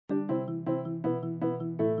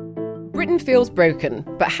Britain feels broken,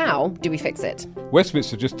 but how do we fix it?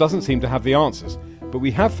 Westminster just doesn't seem to have the answers, but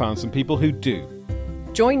we have found some people who do.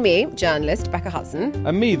 Join me, journalist Becca Hudson.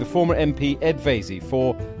 And me, the former MP Ed Vaizey,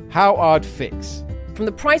 for How I'd Fix. From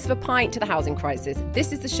the price of a pint to the housing crisis,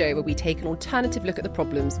 this is the show where we take an alternative look at the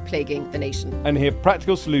problems plaguing the nation. And hear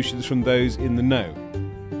practical solutions from those in the know.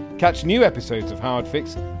 Catch new episodes of How I'd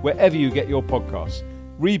Fix wherever you get your podcasts.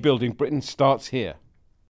 Rebuilding Britain starts here.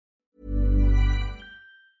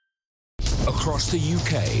 Across the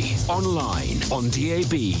UK, online, on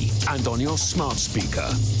DAB, and on your smart speaker.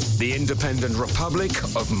 The Independent Republic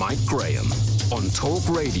of Mike Graham on Talk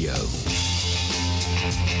Radio.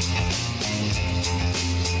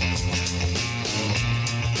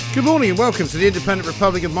 Good morning and welcome to the Independent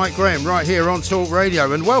Republic of Mike Graham right here on Talk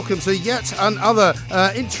Radio, and welcome to yet another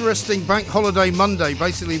interesting Bank Holiday Monday.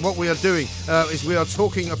 Basically what we are doing is we are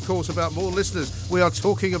talking, of course, about more listeners, we are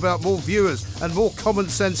talking about more viewers and more common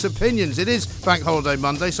sense opinions. It is Bank Holiday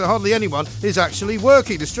Monday, so hardly anyone is actually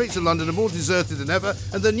working. The streets of London are more deserted than ever,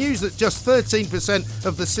 and the news that just 13%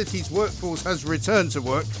 of the city's workforce has returned to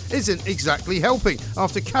work isn't exactly helping.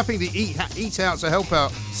 After capping the Eat Out to help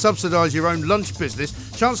out subsidise your own lunch business,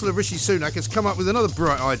 Chancellor Rishi Sunak has come up with another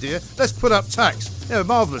bright idea. Let's put up tax. Yeah,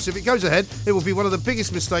 marvellous. If it goes ahead, it will be one of the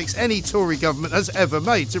biggest mistakes any Tory government has ever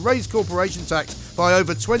made. To raise corporation tax by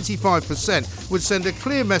over 25% would send a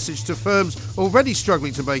clear message to firms already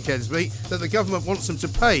struggling to make ends meet that the government wants them to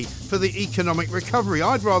pay for the economic recovery.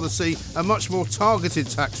 I'd rather see a much more targeted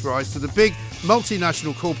tax rise to the big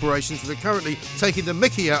multinational corporations that are currently taking the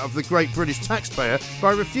mickey out of the great British taxpayer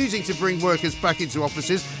by refusing to bring workers back into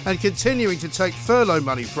offices and continuing to take furlough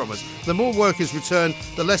money from us. The more workers return,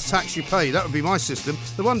 the less tax you pay. That would be my system.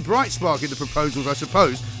 The one bright spark in the proposals, I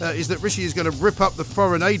suppose, is that Rishi is going to rip up the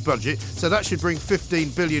foreign aid budget, so that should bring 15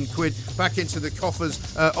 billion quid back into the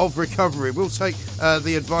coffers of recovery. We'll take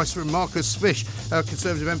the advice from Marcus Fish,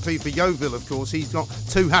 Conservative MP for Yeovil, of course. He's not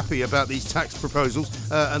too happy about these tax proposals,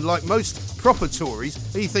 and like most proper Tories,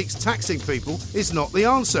 he thinks taxing people is not the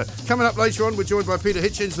answer. Coming up later on, we're joined by Peter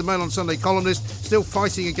Hitches, the Mail on Sunday columnist, still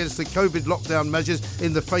fighting against the COVID lockdown measures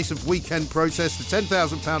in the face of weekend protests, the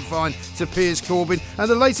 £10,000 fine to Piers, Corbyn, and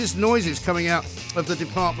the latest noises coming out of the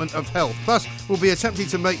Department of Health. Plus, we'll be attempting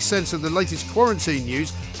to make sense of the latest quarantine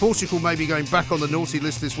news. Portugal may be going back on the naughty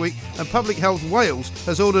list this week, and Public Health Wales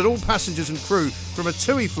has ordered all passengers and crew from a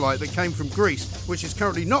TUI flight that came from Greece, which is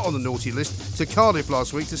currently not on the naughty list, to Cardiff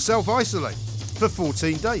last week to self-isolate for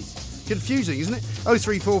 14 days. Confusing, isn't it?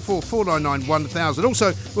 0344 499 1000.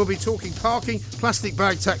 Also, we'll be talking parking, plastic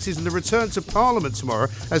bag taxes and the return to Parliament tomorrow,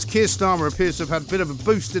 as Keir Starmer appears to have had a bit of a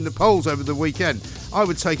boost in the polls over the weekend. I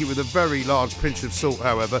would take it with a very large pinch of salt,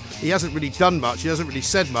 however. He hasn't really done much, he hasn't really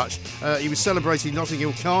said much. He was celebrating Notting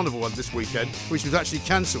Hill Carnival this weekend, which was actually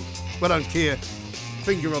cancelled. Well done, Keir.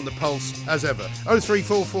 Finger on the pulse as ever.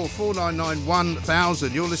 0344 499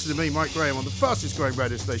 1000. You're listening to me, Mike Graham, on the fastest growing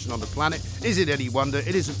radio station on the planet. Is it any wonder?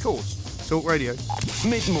 It is, of course, Talk Radio.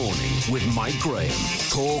 Mid-morning with Mike Graham.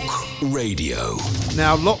 Talk Radio.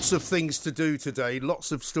 Now, lots of things to do today,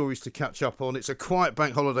 lots of stories to catch up on. It's a quiet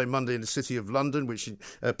Bank Holiday Monday in the City of London, which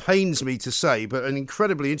pains me to say, but an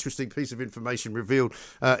incredibly interesting piece of information revealed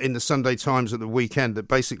in the Sunday Times at the weekend, that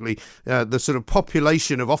basically the sort of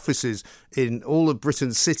population of offices in all of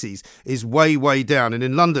Britain's cities is way, way down. And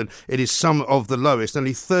in London, it is some of the lowest.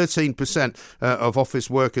 Only 13% of office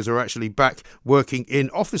workers are actually back working in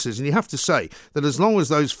offices. And you have to say that as long as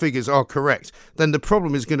those figures are correct, then the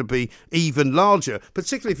problem is going to be even larger,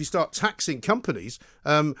 particularly if you start taxing companies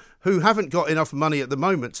who haven't got enough money at the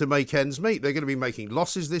moment to make ends meet. They're going to be making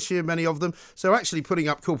losses this year, many of them. So actually putting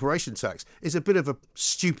up corporation tax is a bit of a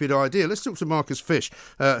stupid idea. Let's talk to Marcus Fish,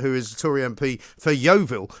 who is a Tory MP for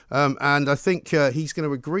Yeovil, and I think he's going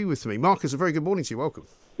to agree with me. Marcus, a very good morning to you. Welcome.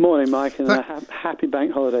 Morning, Mike, and happy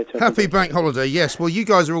bank holiday to everybody. Happy bank holiday, yes. Well, you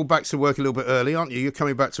guys are all back to work a little bit early, aren't you? You're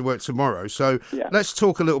coming back to work tomorrow. So Let's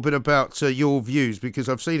talk a little bit about your views, because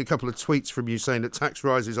I've seen a couple of tweets from you saying that tax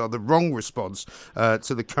rises are the wrong response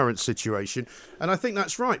to the current situation. And I think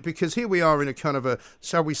that's right, because here we are in a kind of a,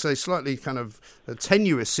 shall we say, slightly kind of a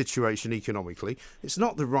tenuous situation economically. It's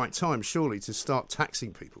not the right time, surely, to start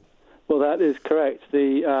taxing people. Well, that is correct.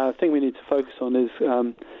 The thing we need to focus on is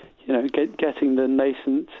getting the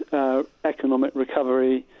nascent economic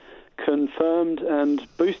recovery confirmed and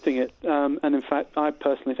boosting it. And in fact, I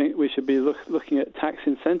personally think we should be looking at tax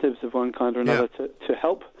incentives of one kind or another to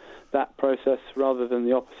help that process rather than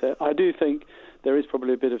the opposite. I do think there is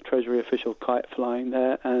probably a bit of Treasury official kite flying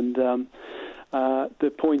there, and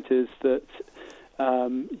the point is that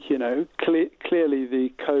clearly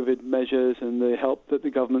the COVID measures and the help that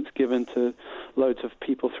the government's given to loads of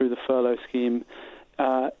people through the furlough scheme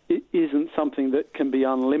it isn't something that can be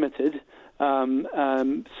unlimited.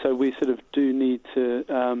 So we sort of do need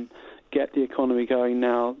to get the economy going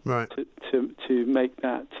now to make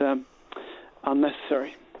that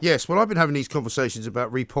unnecessary. Yes, well, I've been having these conversations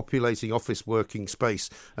about repopulating office working space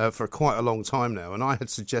for quite a long time now, and I had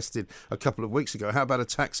suggested a couple of weeks ago, how about a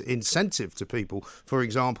tax incentive to people? For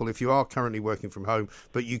example, if you are currently working from home,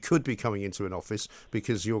 but you could be coming into an office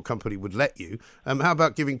because your company would let you, how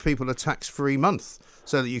about giving people a tax-free month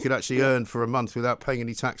so that you could actually earn for a month without paying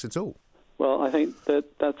any tax at all? Well, I think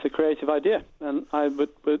that's a creative idea, and I would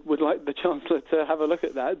like the Chancellor to have a look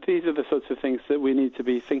at that. These are the sorts of things that we need to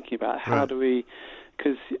be thinking about. How do we...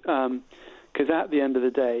 Because at the end of the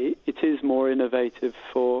day, it is more innovative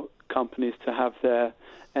for companies to have their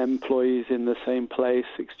employees in the same place,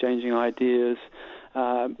 exchanging ideas,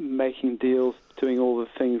 making deals, doing all the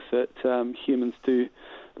things that humans do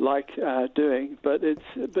like doing. But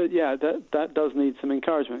that does need some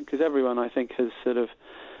encouragement, because everyone, I think, has sort of,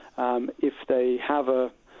 if they have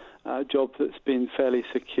a job that's been fairly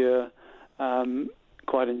secure,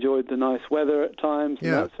 quite enjoyed the nice weather at times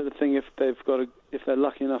and that sort of thing, if they're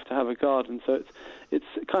lucky enough to have a garden. So it's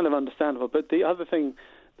kind of understandable. But the other thing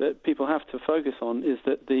that people have to focus on is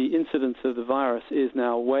that the incidence of the virus is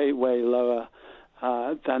now way, way lower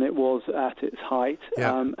than it was at its height,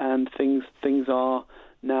 and things are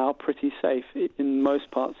now pretty safe in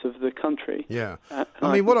most parts of the country. Yeah,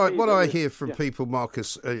 I mean, what I hear from people,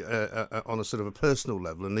 Marcus, on a sort of a personal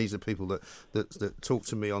level, and these are people that talk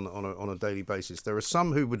to me on a daily basis. There are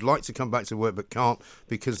some who would like to come back to work but can't,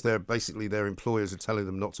 because their employers are telling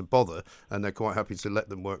them not to bother, and they're quite happy to let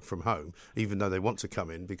them work from home, even though they want to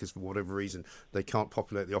come in, because for whatever reason they can't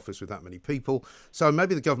populate the office with that many people. So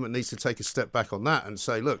maybe the government needs to take a step back on that and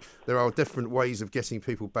say, look, there are different ways of getting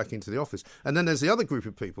people back into the office. And then there's the other group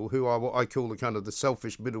of people who are what I call the kind of the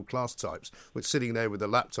selfish middle class types, which sitting there with a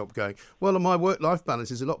laptop going, well, my work-life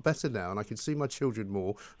balance is a lot better now, and I can see my children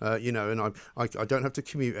more, and I don't have to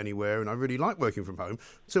commute anywhere, and I really like working from home.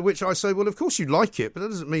 To which I say, well, of course you like it, but that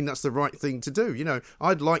doesn't mean that's the right thing to do.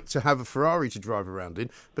 I'd like to have a Ferrari to drive around in,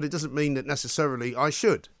 but it doesn't mean that necessarily I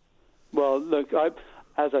should. Well, look,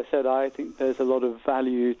 as I said, I think there's a lot of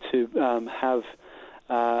value to have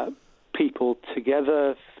people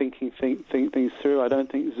together think things through. I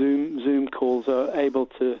don't think Zoom calls are able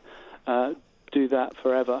to do that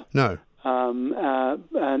forever. No.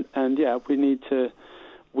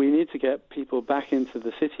 We need to get people back into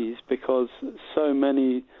the cities, because so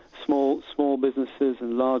many small businesses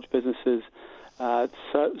and large businesses,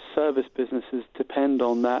 service businesses, depend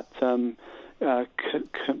on that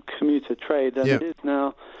commuter trade, and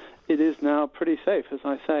it is now pretty safe, as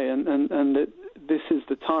I say, and this is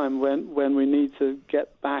the time when we need to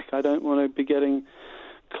get back. I don't want to be getting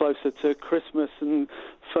closer to Christmas and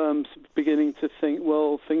firms beginning to think,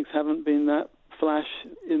 well, things haven't been that flash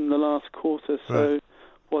in the last quarter, so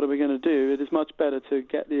what are we going to do? It is much better to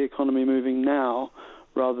get the economy moving now,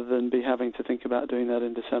 rather than be having to think about doing that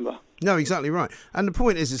in December. No, exactly right. And the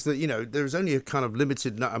point is that, there's only a kind of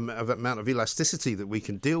limited amount of elasticity that we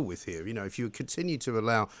can deal with here. If you continue to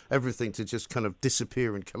allow everything to just kind of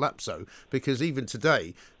disappear and collapse, because even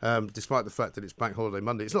today, despite the fact that it's Bank Holiday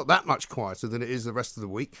Monday, it's not that much quieter than it is the rest of the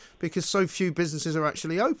week, because so few businesses are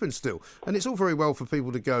actually open still. And it's all very well for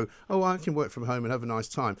people to go, oh, I can work from home and have a nice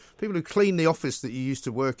time. People who clean the office that you used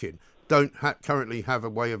to work in don't currently have a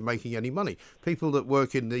way of making any money. People that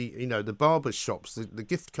work in the barber shops, the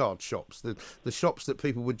gift card shops, the shops that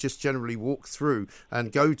people would just generally walk through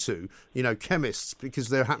and go to, chemists, because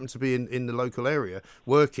they happen to be in the local area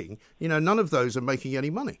working, none of those are making any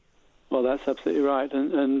money. Well, that's absolutely right.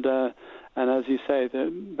 And as you say,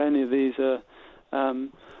 many of these are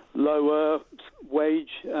lower wage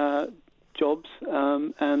jobs,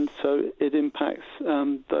 and so it impacts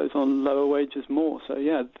those on lower wages more. So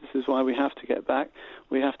this is why we have to get back.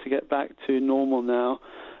 We have to get back to normal now,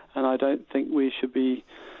 and I don't think we should be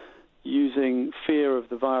using fear of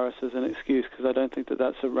the virus as an excuse, because I don't think that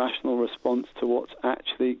that's a rational response to what's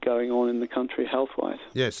actually going on in the country health-wise.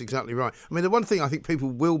 Yes, exactly right. I mean, the one thing I think people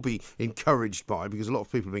will be encouraged by, because a lot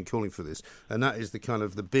of people have been calling for this, and that is the kind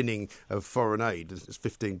of the binning of foreign aid. There's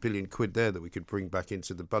 15 billion quid there that we could bring back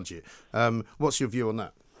into the budget. What's your view on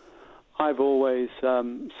that? I've always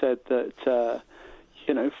said that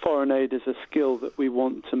foreign aid is a skill that we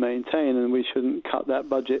want to maintain, and we shouldn't cut that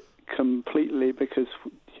budget completely, because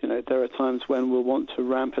there are times when we'll want to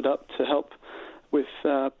ramp it up to help with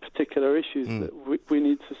particular issues that we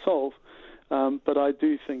need to solve. But I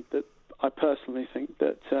personally think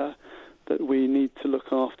that we need to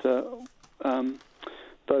look after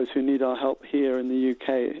those who need our help here in the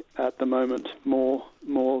UK at the moment more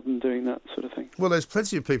than doing that sort of thing. Well, there's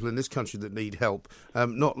plenty of people in this country that need help,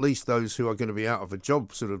 not least those who are going to be out of a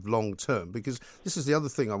job sort of long term, because this is the other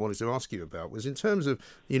thing I wanted to ask you about, was in terms of,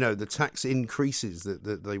 the tax increases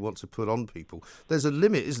that they want to put on people. There's a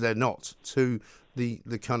limit, is there not, to the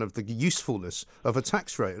kind of the usefulness of a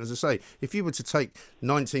tax rate. And as I say, if you were to take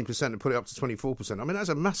 19% and put it up to 24%, I mean, that's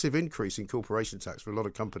a massive increase in corporation tax for a lot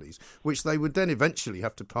of companies, which they would then eventually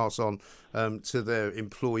have to pass on to their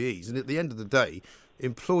employees. And at the end of the day,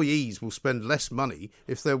 employees will spend less money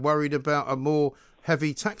if they're worried about a more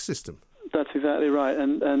heavy tax system. That's exactly right,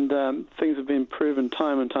 and things have been proven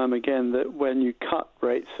time and time again that when you cut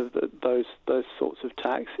rates of those sorts of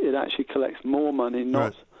tax, it actually collects more money,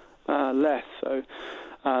 not less. So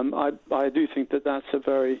I do think that that's a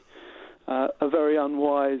very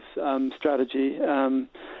unwise strategy, and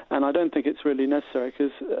I don't think it's really necessary,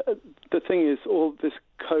 because the thing is, all this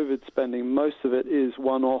COVID spending, most of it is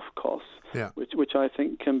one-off costs, which I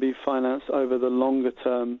think can be financed over the longer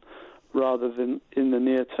term rather than in the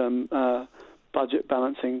near term budget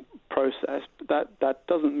balancing process. That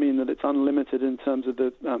doesn't mean that it's unlimited in terms of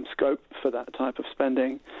the scope for that type of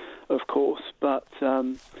spending, of course, but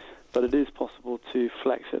it is possible to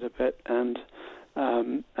flex it a bit, and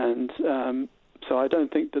so I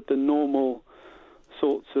don't think that the normal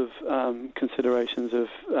sorts of considerations of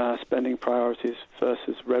spending priorities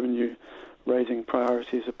versus revenue-raising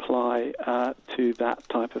priorities apply to that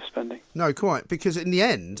type of spending. No, quite, because in the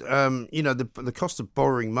end, the cost of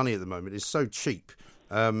borrowing money at the moment is so cheap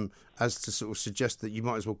as to sort of suggest that you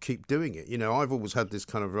might as well keep doing it. I've always had this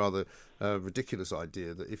kind of rather ridiculous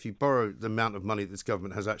idea that if you borrow the amount of money that this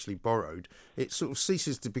government has actually borrowed, it sort of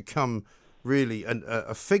ceases to become really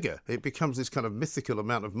a figure. It becomes this kind of mythical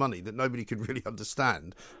amount of money that nobody could really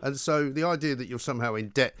understand. And so the idea that you're somehow in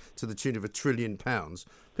debt to the tune of £1 trillion,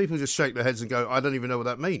 people just shake their heads and go, I don't even know what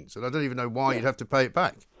that means, and I don't even know why you'd have to pay it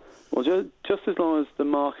back. Well, just as long as the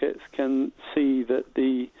markets can see that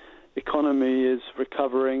the economy is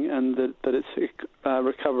recovering and that it's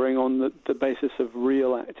recovering on the basis of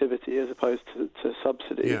real activity as opposed to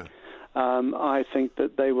subsidy, I think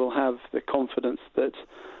that they will have the confidence that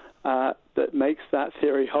makes that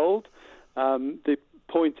theory hold. The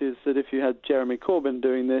point is that if you had Jeremy Corbyn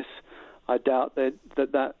doing this, I doubt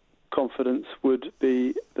that confidence would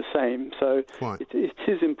be the same. So it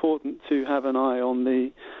is important to have an eye on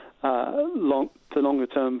the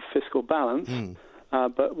longer-term fiscal balance.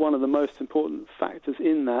 But one of the most important factors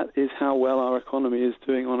in that is how well our economy is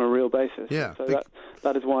doing on a real basis. So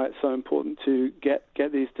that is why it's so important to get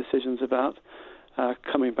these decisions about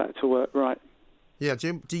coming back to work right. Yeah,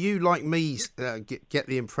 Jim, do you, like me, get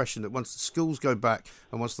the impression that once the schools go back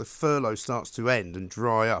and once the furlough starts to end and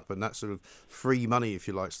dry up, and that sort of free money, if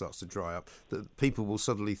you like, starts to dry up, that people will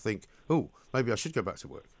suddenly think, oh, maybe I should go back to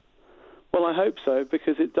work? Well, I hope so,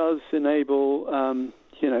 because it does enable,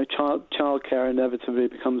 childcare inevitably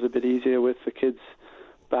becomes a bit easier with the kids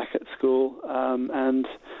back at school, and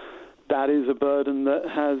that is a burden that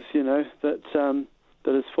has,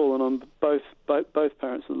 that has fallen on both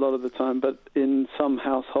parents a lot of the time, but in some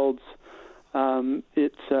households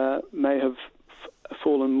it may have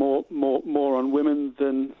fallen more on women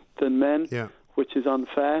than men, which is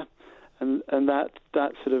unfair, and that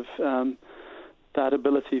sort of that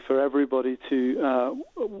ability for everybody to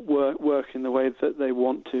work in the way that they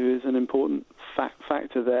want to is an important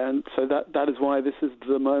factor there, and so that is why this is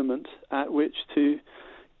the moment at which to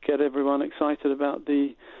get everyone excited about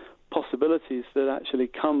the possibilities that actually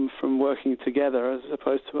come from working together as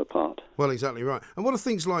opposed to apart. Well, exactly right. And what are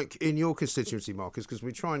things like in your constituency, Marcus? Because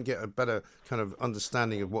we try and get a better kind of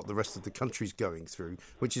understanding of what the rest of the country's going through,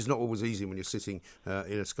 which is not always easy when you're sitting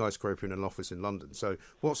in a skyscraper in an office in London. So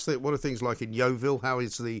what are things like in Yeovil? How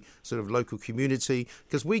is the sort of local community?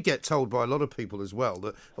 Because we get told by a lot of people as well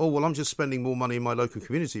that, I'm just spending more money in my local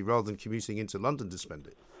community rather than commuting into London to spend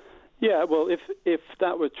it. Yeah, well, if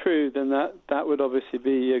that were true, then that would obviously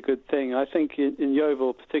be a good thing. I think in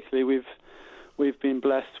Yeovil particularly, we've been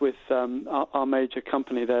blessed with our major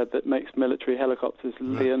company there that makes military helicopters,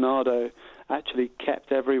 Leonardo, actually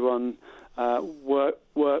kept everyone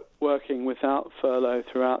working without furlough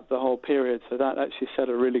throughout the whole period. So that actually set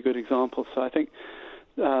a really good example. So I think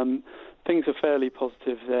things are fairly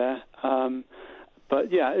positive there.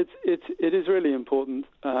 But yeah, it is really important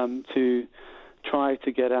to try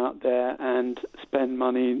to get out there and spend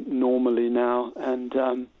money normally now,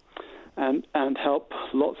 and help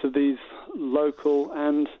lots of these local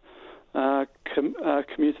and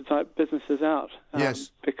commuter type businesses out.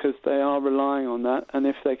 Because they are relying on that, and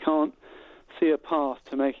if they can't see a path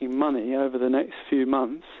to making money over the next few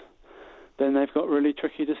months, then they've got really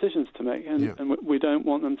tricky decisions to make, and we don't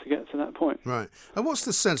want them to get to that point. Right. And what's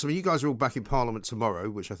the sense? I mean, you guys are all back in Parliament tomorrow,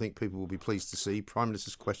 which I think people will be pleased to see. Prime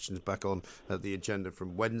Minister's questions back on the agenda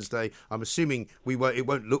from Wednesday. I'm assuming it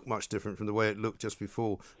won't look much different from the way it looked just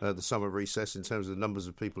before the summer recess in terms of the numbers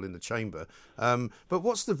of people in the chamber. But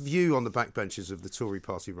what's the view on the backbenches of the Tory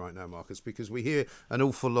party right now, Marcus? Because we hear an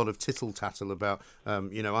awful lot of tittle-tattle about,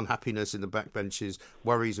 unhappiness in the backbenches,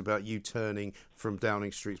 worries about you turning from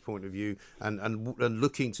Downing Street's point of view, and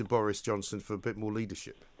looking to Boris Johnson for a bit more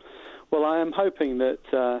leadership. Well, I am hoping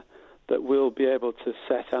that we'll be able to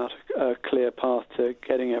set out a clear path to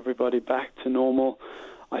getting everybody back to normal.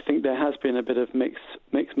 I think there has been a bit of mixed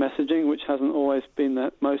messaging, which hasn't always been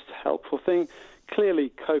the most helpful thing.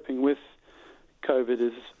 Clearly, coping with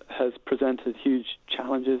COVID has presented huge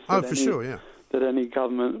challenges that any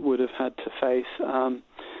government would have had to face.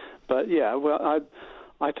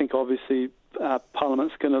 I think obviously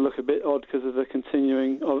Parliament's going to look a bit odd because of the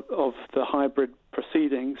continuing of the hybrid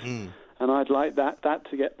proceedings, and I'd like that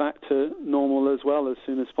to get back to normal as well as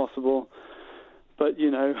soon as possible. But,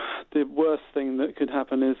 the worst thing that could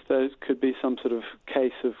happen is there could be some sort of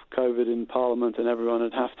case of COVID in Parliament and everyone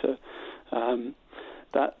would have to...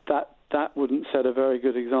 That wouldn't set a very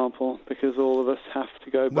good example because all of us have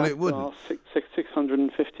to go back to our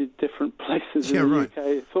 650 different places in the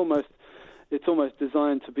UK. It's almost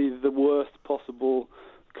designed to be the worst possible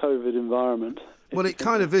COVID environment. Well, it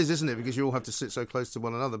kind of is, isn't it? Because you all have to sit so close to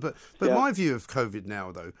one another. But my view of COVID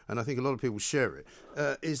now, though, and I think a lot of people share it,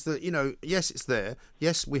 is that, yes, it's there.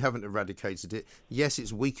 Yes, we haven't eradicated it. Yes,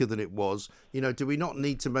 it's weaker than it was. Do we not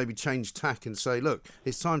need to maybe change tack and say, look,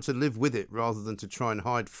 it's time to live with it rather than to try and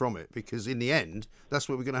hide from it? Because in the end, that's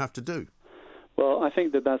what we're going to have to do. Well, I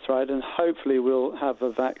think that's right. And hopefully we'll have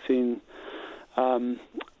a vaccine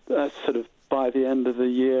sort of by the end of the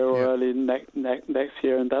year or early next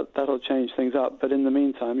year, and that'll change things up. But in the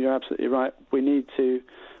meantime, you're absolutely right. We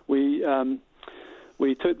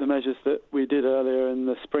took the measures that we did earlier in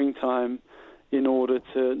the springtime in order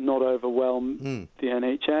to not overwhelm the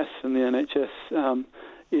NHS, and the NHS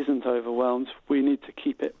isn't overwhelmed. We need to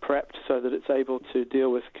keep it prepped so that it's able to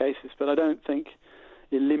deal with cases. But I don't think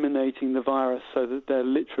eliminating the virus so that there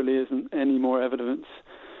literally isn't any more evidence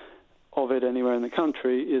of it anywhere in the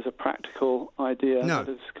country is a practical idea that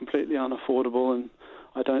is completely unaffordable, and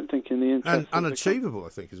I don't think in the interest and unachievable, I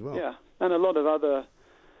think, as well. Yeah, and a lot of other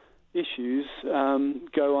issues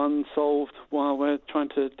go unsolved while we're trying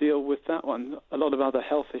to deal with that one. A lot of other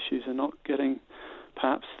health issues are not getting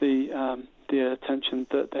perhaps the attention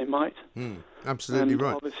that they might. Absolutely and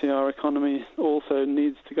right. Obviously, our economy also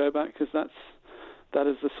needs to go back because that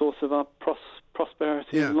is the source of our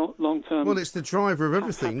prosperity and long-term. Well, it's the driver of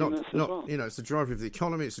everything. It's the driver of the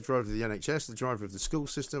economy. It's the driver of the NHS. The driver of the school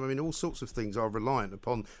system. I mean, all sorts of things are reliant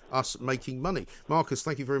upon us making money. Marcus,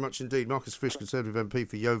 thank you very much indeed. Marcus Fish, Conservative MP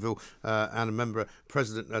for Yeovil, and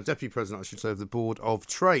a Deputy President, I should say, of the Board of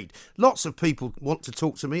Trade. Lots of people want to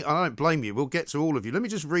talk to me. I don't blame you. We'll get to all of you. Let me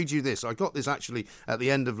just read you this. I got this actually at the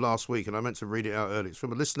end of last week, and I meant to read it out early. It's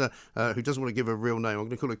from a listener who doesn't want to give her real name. I'm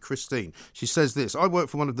going to call her Christine. She says this: I work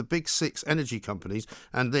for one of the big 6 energy companies,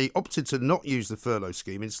 and they opted to not use the furlough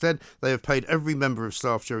scheme. Instead, they have paid every member of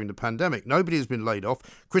staff during the pandemic. Nobody has been laid off.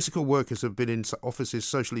 Critical workers have been in offices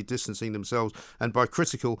socially distancing themselves, and by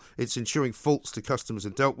critical, it's ensuring faults to customers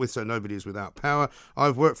are dealt with so nobody is without power.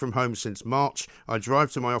 I've worked from home since March. I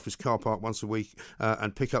drive to my office car park once a week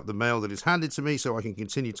and pick up the mail that is handed to me so I can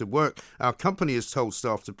continue to work. Our company has told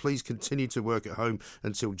staff to please continue to work at home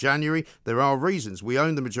until January. There are reasons. We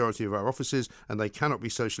own the majority of our offices, and they cannot be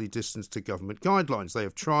socially distanced to government guidelines. They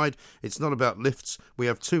have tried. It's not about lifts. We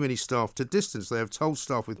have too many staff to distance. They have told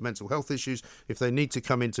staff with mental health issues if they need to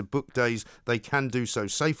come in to book days, they can do so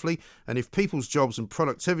safely. And if people's jobs and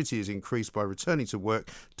productivity is increased by returning to work,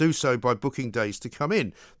 do so by booking days to come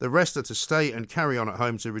in. The rest are to stay and carry on at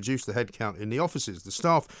home to reduce the headcount in the offices. The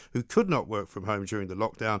staff who could not work from home during the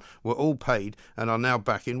lockdown were all paid and are now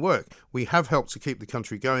back in work. We have helped to keep the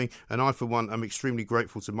country going, and I, for one, am extremely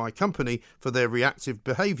grateful to my company for their reactive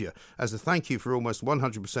behaviour. As a thank you for almost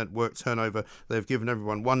 100% work turnover, they have given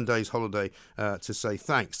everyone 1 day's holiday to say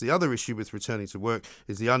thanks. The other issue with returning to work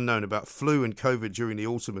is the unknown about flu and COVID during the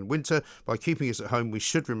autumn and winter. By keeping us at home, we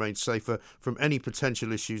should remain safer from any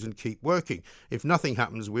potential issues and keep working. If nothing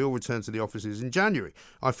happens, we all return to the offices in January.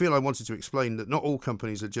 I feel I wanted to explain that not all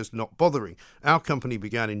companies are just not bothering. Our company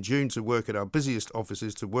began in June to work at our busiest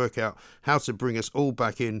offices to work out how to bring us all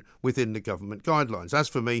back in within the government guidelines. As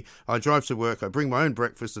for me, I drive to work, I bring my own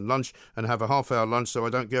breakfast and lunch and have a half-hour lunch so I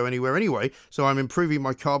don't go anywhere anyway, so I'm improving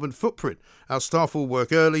my carbon footprint. Our staff will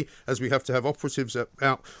work early, as we have to have operatives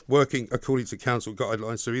out working according to council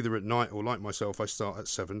guidelines, so either at night or, like myself, I start at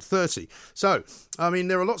 7:30. So, I mean,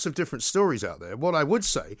 there are lots of different stories out there. What I would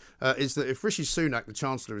say is that if Rishi Sunak, the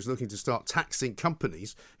Chancellor, is looking to start taxing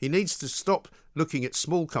companies, he needs to stop looking at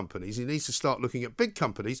small companies. He needs to start looking at big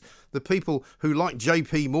companies, the people who, like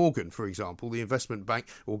JP Morgan, for example, the investment bank,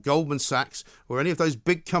 or Goldman Sachs, or any of those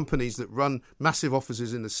big companies that run massive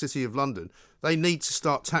offices in the City of London. They need to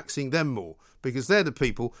start taxing them more, because they're the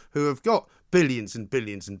people who have got billions and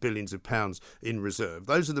billions and billions of pounds in reserve.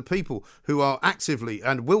 Those are the people who are actively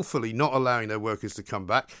and willfully not allowing their workers to come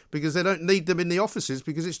back because they don't need them in the offices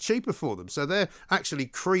because it's cheaper for them. So they're actually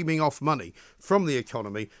creaming off money from the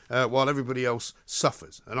economy while everybody else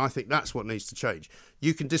suffers. And I think that's what needs to change.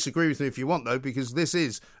 You can disagree with me if you want, though, because this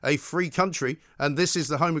is a free country and this is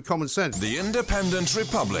the home of common sense. The Independent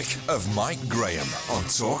Republic of Mike Graham on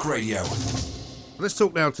Talk Radio. Let's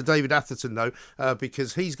talk now to David Atherton, though,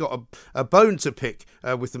 because he's got a bone to pick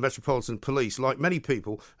with the Metropolitan Police. Like many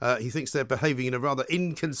people, he thinks they're behaving in a rather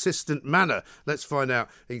inconsistent manner. Let's find out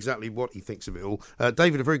exactly what he thinks of it all.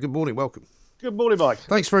 David, a very good morning. Welcome. Good morning, Mike.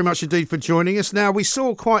 Thanks very much indeed for joining us. Now, we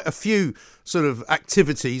saw quite a few sort of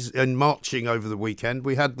activities and marching over the weekend.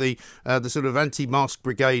 We had the sort of anti-mask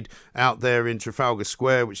brigade out there in Trafalgar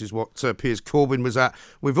Square, which is what Piers Corbyn was at.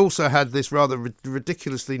 We've also had this rather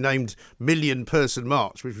ridiculously named million-person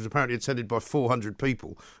march, which was apparently attended by 400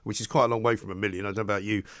 people, which is quite a long way from a million. I don't know about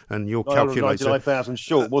you and your calculator. 99,000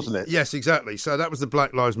 short, wasn't it? Yes, exactly. So that was the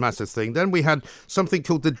Black Lives Matter thing. Then we had something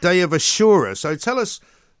called the Day of Assura. So tell us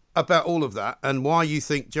about all of that and why you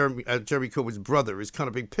think Jeremy Corbyn's brother is kind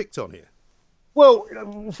of being picked on here. Well,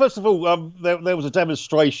 first of all, there was a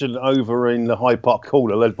demonstration over in the Hyde Park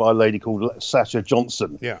Corner led by a lady called Sasha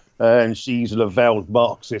Johnson. Yeah. And she's an avowed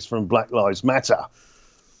Marxist from Black Lives Matter.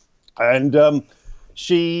 And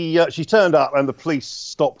she turned up and the police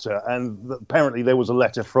stopped her. And apparently there was a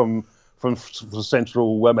letter from the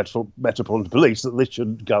Central Metropolitan Police that this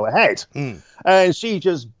should go ahead. And she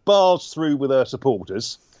just barged through with her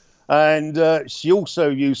supporters. And she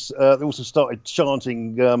also started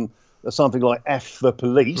chanting something like "F the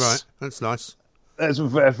police." Right, that's nice. That's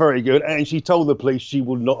very good. And she told the police she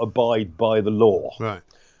will not abide by the law. Right.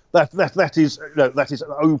 That is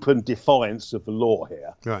an open defiance of the law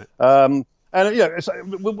here. Right. And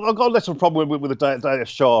I've got less of a problem with the Day of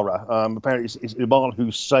Ashura. Apparently, it's Imam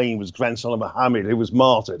Hussein was grandson of Muhammad who was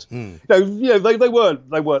martyred. They weren't.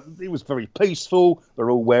 It was very peaceful. They're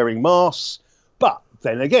all wearing masks, but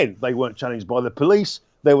then again, they weren't challenged by the police.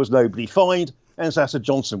 There was nobody fined, and Sasha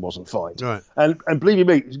Johnson wasn't fined. Right. And believe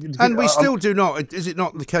me, and we still do not. Is it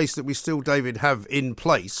not the case that we still, David, have in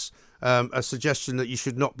place a suggestion that you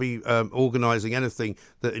should not be organising anything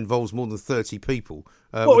that involves more than 30 people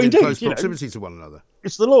within close proximity to one another?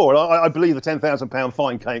 It's the law. And I believe the £10,000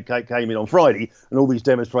 fine came in on Friday, and all these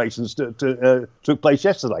demonstrations took place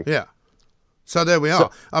yesterday. Yeah. So there we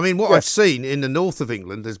are. I mean, what I've seen in the north of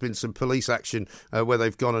England, there's been some police action where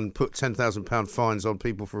they've gone and put £10,000 fines on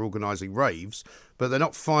people for organising raves, but they're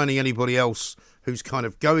not fining anybody else who's kind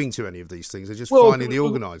of going to any of these things. They're just fining the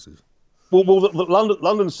organisers. Well,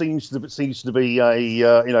 London seems to be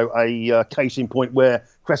a case in point where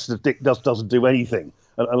Cressida Dick doesn't do anything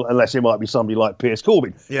unless it might be somebody like Piers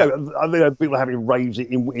Corbyn. Yeah. People are having raves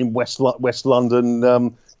in West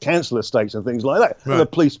London council estates and things like that, right. And the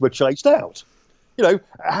police were chased out.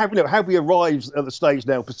 Have we arrived at the stage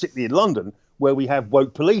now, particularly in London, where we have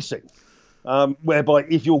woke policing, whereby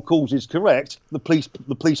if your cause is correct, the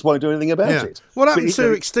police won't do anything about it. What happened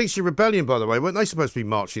to Extinction Rebellion, by the way? Weren't they supposed to be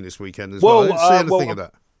marching this weekend as well? I didn't see anything of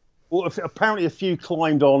that. Well, apparently a few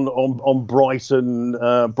climbed on Brighton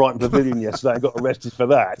Pavilion yesterday and got arrested for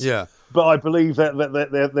that. Yeah. But I believe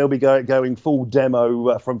that they'll be going full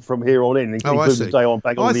demo from here on in, including the day on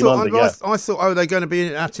Bank Holiday Monday. I thought, they're going to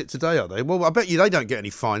be at it today, are they? Well, I bet you they don't get any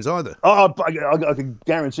fines either. I can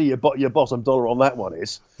guarantee your bottom dollar on that one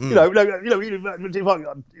is. In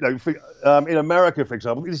America, for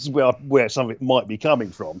example, this is where some of it might be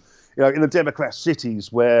coming from. In the Democrat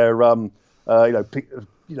cities where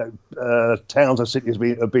towns and cities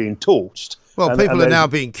are being torched. Well, people are now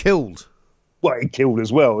being killed. Well, killed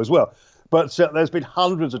as well. But there's been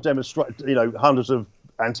hundreds of hundreds of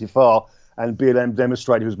Antifa and BLM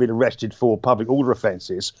demonstrators who's been arrested for public order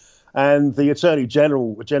offences, and the Attorney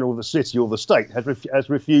General of the city or the state has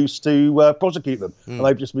refused to prosecute them, and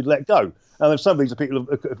they've just been let go. And some of these people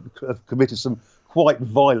have committed some quite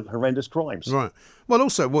violent, horrendous crimes. Right. Well,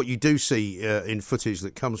 also what you do see in footage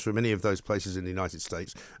that comes from any of those places in the United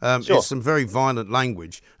States is some very violent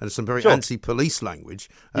language and some very anti-police language,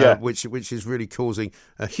 which is really causing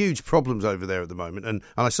huge problems over there at the moment. And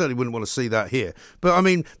I certainly wouldn't want to see that here. But, I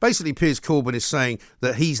mean, basically Piers Corbyn is saying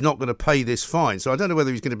that he's not going to pay this fine. So I don't know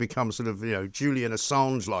whether he's going to become sort of, Julian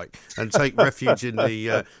Assange-like and take refuge in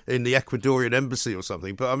the Ecuadorian embassy or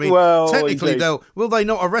something. But, I mean, technically, will they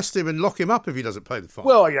not arrest him and lock him up if he doesn't pay the fine?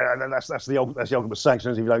 Well, yeah, that's the ultimate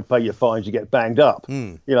sanctions. If you don't pay your fines, you get banged up.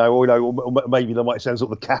 Or maybe they might send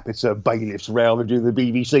sort of the Capita bailiffs round and do the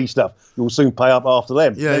BBC stuff. You'll soon pay up after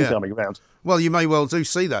them. Coming around. Well, you may well do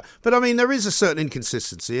see that. But, I mean, there is a certain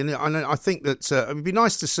inconsistency, and I think that it would be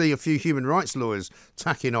nice to see a few human rights lawyers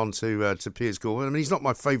tacking on to Piers Corbyn. I mean, he's not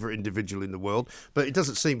my favourite individual in the world, but it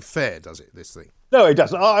doesn't seem fair, does it, this thing? No, it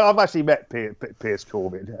doesn't. I've actually met Piers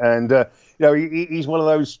Corbyn, and he's one of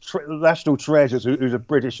those national treasures who's a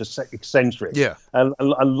British eccentric. Yeah, and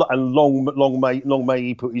long may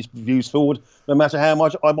he put his views forward, no matter how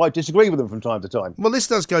much I might disagree with them from time to time. Well, this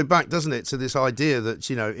does go back, doesn't it, to this idea that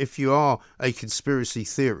if you are a conspiracy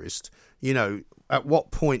theorist, at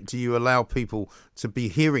what point do you allow people to be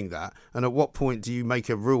hearing that? And at what point do you make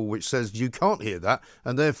a rule which says you can't hear that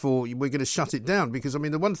and therefore we're going to shut it down? Because, I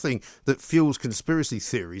mean, the one thing that fuels conspiracy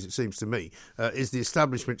theories, it seems to me, is the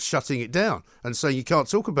establishment shutting it down and saying you can't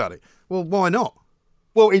talk about it. Well, why not?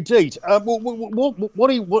 Well, indeed. What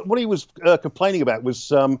he was complaining about was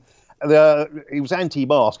he was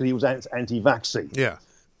anti-mask and he was anti-vaccine. Yeah.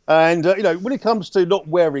 And, when it comes to not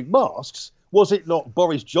wearing masks, was it not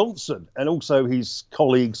Boris Johnson and also his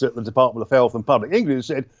colleagues at the Department of Health and Public England who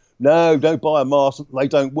said, no, don't buy a mask, they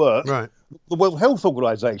don't work? Right. The World Health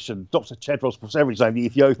Organization, Dr. Tedros Ghebreyesus, the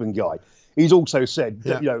Ethiopian guy, he's also said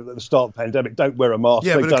that, at the start of the pandemic, don't wear a mask,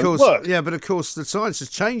 they don't work. Yeah, but of course the science has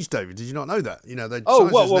changed, David. Did you not know that? The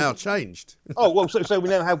science has now changed. So we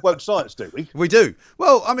now have woke science, do we? We do.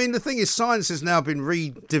 Well, I mean, the thing is, science has now been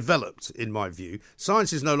redeveloped, in my view.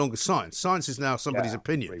 Science is no longer science. Science is now somebody's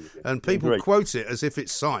opinion. And people quote it as if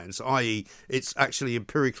it's science, i.e. it's actually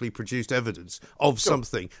empirically produced evidence of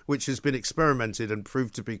something which has been experimented and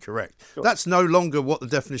proved to be correct. That's no longer what the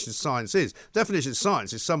definition of science is. Definition of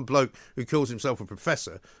science is some bloke who calls himself a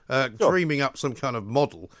professor, dreaming up some kind of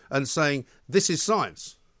model and saying, this is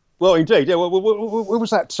science. Well, indeed. Yeah, well, what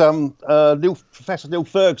was that? Professor Neil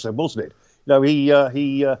Ferguson, wasn't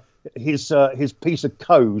it? His piece of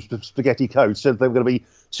code, spaghetti code, said there were going to be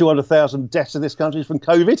 200,000 deaths in this country from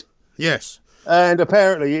COVID. Yes. And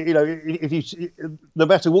apparently, if you, no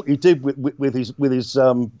matter what you did with his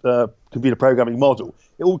computer programming model,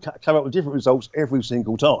 it all came up with different results every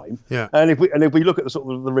single time. Yeah. And if we look at the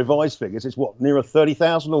sort of the revised figures, it's nearer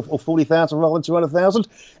 30,000 or 40,000 rather than 200,000.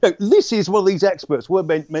 This is what these experts were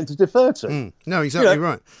meant to defer to. No, exactly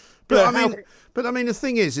right. But I mean, the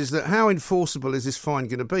thing is that how enforceable is this fine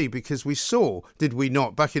going to be? Because we saw, did we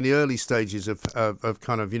not, back in the early stages of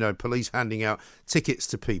kind of, police handing out tickets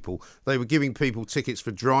to people. They were giving people tickets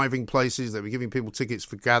for driving places. They were giving people tickets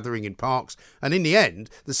for gathering in parks. And in the end,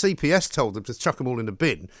 the CPS told them to chuck them all in the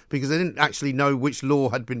bin because they didn't actually know which law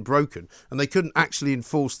had been broken and they couldn't actually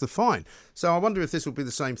enforce the fine. So I wonder if this will be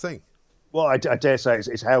the same thing. Well, I dare say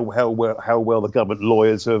it's how well the government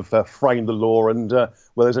lawyers have framed the law and whether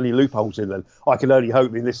there's any loopholes in them. I can only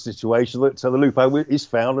hope in this situation that the loophole is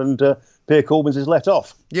found and Piers Corbyn is let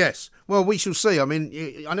off. Yes. Well, we shall see. I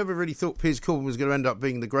mean, I never really thought Piers Corbyn was going to end up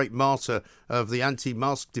being the great martyr of the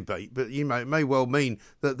anti-mask debate, but it may well mean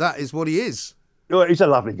that is what he is. Well, he's a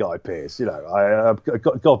lovely guy, Piers.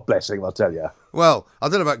 God bless him, I'll tell you. Well, I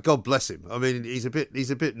don't know about God bless him. I mean, he's a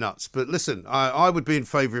bit nuts. But listen, I would be in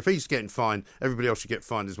favour if he's getting fined, everybody else should get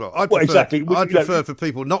fined as well. I'd prefer for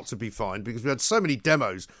people not to be fined because we had so many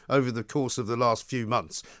demos over the course of the last few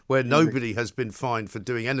months where nobody has been fined for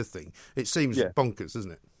doing anything. It seems bonkers,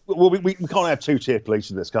 doesn't it? Well, we can't have two-tier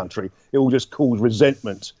police in this country. It will just cause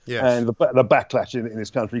resentment, and the backlash in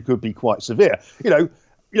this country could be quite severe.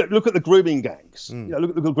 Look at the grooming gangs.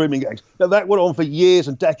 Look at the grooming gangs. Now, that went on for years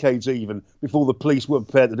and decades even before the police were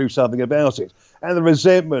prepared to do something about it. And the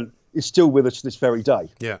resentment is still with us this very day.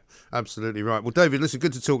 Yeah, absolutely right. Well, David, listen,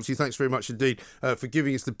 good to talk to you. Thanks very much indeed for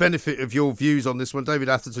giving us the benefit of your views on this one. David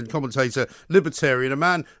Atherton, commentator, libertarian, a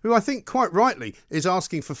man who I think quite rightly is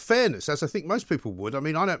asking for fairness, as I think most people would. I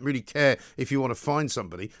mean, I don't really care if you want to fine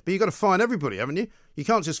somebody, but you've got to fine everybody, haven't you? You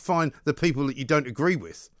can't just fine the people that you don't agree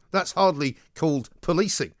with. That's hardly called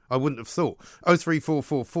policing, I wouldn't have thought.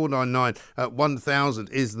 0344 499 1000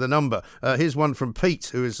 is the number. Here's one from Pete,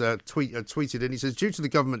 who has tweeted in. He says, due to the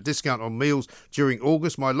government discount on meals during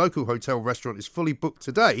August, my local hotel restaurant is fully booked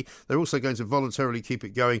today. They're also going to voluntarily keep it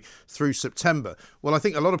going through September. Well, I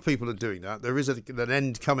think a lot of people are doing that. There is an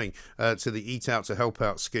end coming to the Eat Out to Help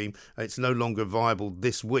Out scheme. It's no longer viable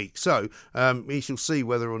this week. So we shall see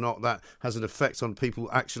whether or not that has an effect on people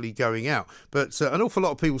actually going out. But an awful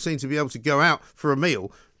lot of people seem to be able to go out for a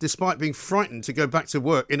meal despite being frightened to go back to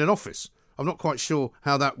work in an office. I'm not quite sure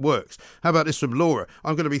how that works. How about this from Laura?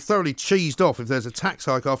 I'm going to be thoroughly cheesed off if there's a tax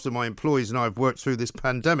hike after my employees and I have worked through this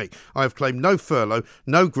pandemic. I have claimed no furlough,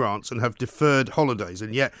 no grants and have deferred holidays,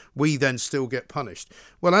 and yet we then still get punished.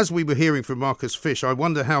 Well, as we were hearing from Marcus Fish, I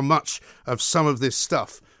wonder how much of some of this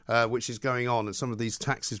stuff which is going on, and some of these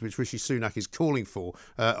taxes which Rishi Sunak is calling for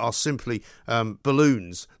are simply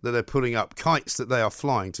balloons that they're putting up, kites that they are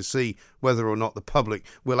flying to see whether or not the public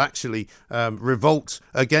will actually revolt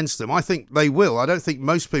against them. I think they will. I don't think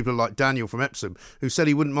most people are like Daniel from Epsom, who said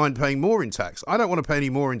he wouldn't mind paying more in tax. I don't want to pay any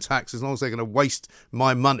more in tax as long as they're going to waste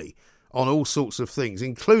my money on all sorts of things,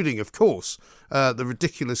 including, of course, the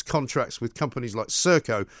ridiculous contracts with companies like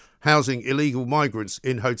Serco housing illegal migrants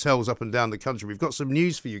in hotels up and down the country. We've got some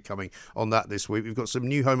news for you coming on that this week. We've got some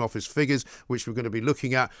new Home Office figures which we're going to be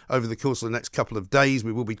looking at over the course of the next couple of days.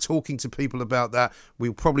 We will be talking to people about that.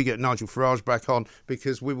 We'll probably get Nigel Farage back on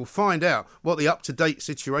because we will find out what the up-to-date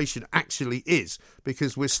situation actually is,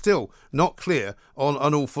 because we're still not clear on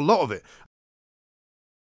an awful lot of it.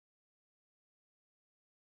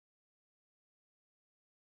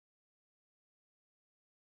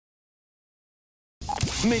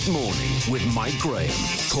 Mid-morning with Mike Graham.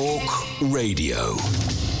 Talk Radio.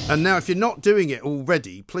 And now, if you're not doing it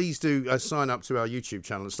already, please do sign up to our YouTube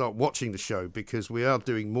channel and start watching the show, because we are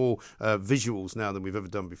doing more visuals now than we've ever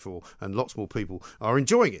done before, and lots more people are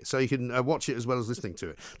enjoying it. So you can watch it as well as listening to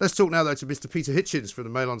it. Let's talk now, though, to Mr. Peter Hitchens from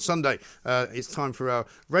the Mail on Sunday. It's time for our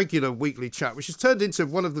regular weekly chat, which has turned into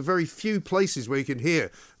one of the very few places where you can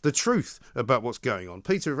hear the truth about what's going on.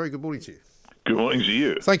 Peter, a very good morning to you. Good morning to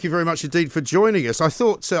you. Thank you very much indeed for joining us. I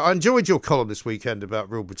thought I enjoyed your column this weekend about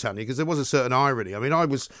Rule Britannia, because there was a certain irony. I mean, I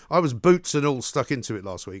was boots and all stuck into it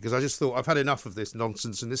last week, because I just thought I've had enough of this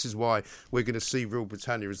nonsense, and this is why we're going to see Rule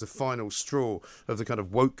Britannia as the final straw of the kind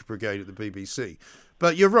of woke brigade at the BBC.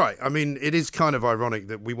 But you're right. I mean, it is kind of ironic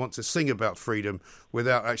that we want to sing about freedom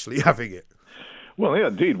without actually having it. Well, yeah,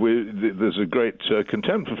 indeed. There's a great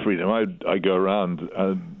contempt for freedom. I go around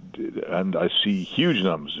and I see huge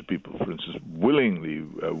numbers of people, for instance, willingly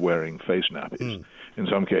wearing face nappies, in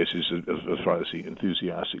some cases, as far as I see,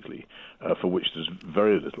 enthusiastically, for which there's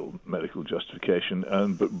very little medical justification,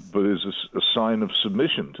 but is a sign of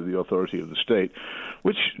submission to the authority of the state,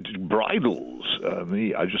 which bridles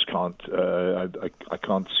me. I just can't. I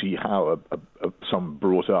can't see how some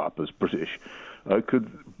brought up as British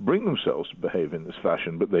could bring themselves to behave in this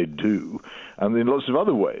fashion, but they do, and in lots of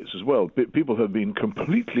other ways as well. People have been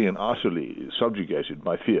completely and utterly subjugated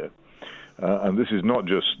by fear, and this is not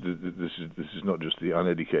just the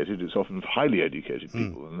uneducated; it's often highly educated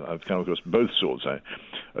people. And I've come across both sorts. A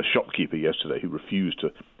shopkeeper yesterday who refused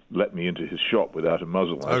to let me into his shop without a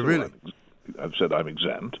muzzle. Oh, really? I've said I'm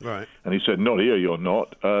exempt. Right. And he said, "Not here, you're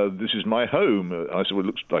not. This is my home." I said, "Well, it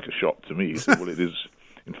looks like a shop to me." He said, "Well, it is,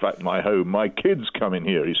 in fact, my home. My kids come in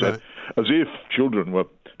here," he said, as if children were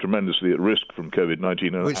tremendously at risk from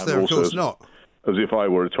COVID-19. Which and they're, also of course, not. As if I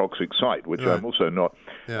were a toxic site, which I'm also not.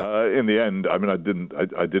 Yeah. In the end, I mean,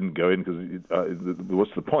 I didn't go in because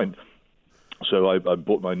what's the point? So I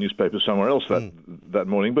bought my newspaper somewhere else that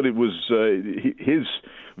morning. But it was his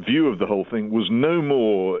view of the whole thing was no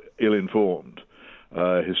more ill-informed,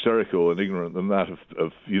 hysterical and ignorant than that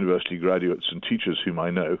of university graduates and teachers whom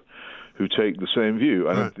I know, who take the same view.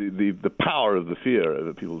 And the power of the fear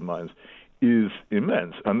over people's minds is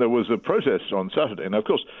immense. And there was a protest on Saturday. And, of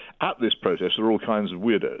course, at this protest, there are all kinds of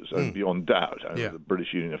weirdos, and beyond doubt. The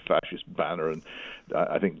British Union of Fascist banner, and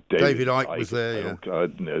I think David Icke was there,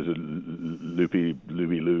 there's a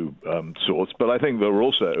loopy-loo sorts. But I think there were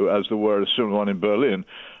also, as there were a similar one in Berlin,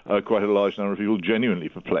 quite a large number of people genuinely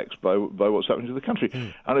perplexed by what's happening to the country.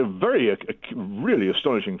 And a really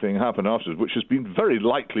astonishing thing happened afterwards, which has been very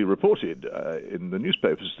lightly reported in the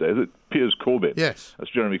newspapers today, that Piers Corbyn, that's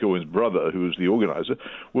Jeremy Corbyn's brother, who was the organiser,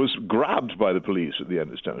 was grabbed by the police at the end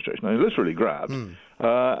of this demonstration. I mean, literally grabbed, and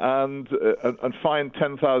fined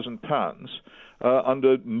 £10,000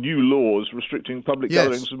 under new laws restricting public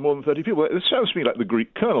gatherings of more than 30 people. It sounds to me like the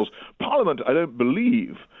Greek colonels. Parliament, I don't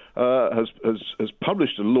believe, has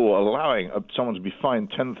published a law allowing someone to be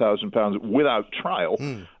fined £10,000 without trial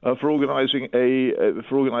for organising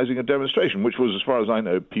a demonstration, which was, as far as I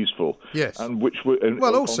know, peaceful. Yes. And which were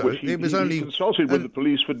it was only consulted with the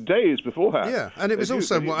police for days beforehand. Yeah, and it was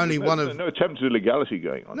only one of no attempt at illegality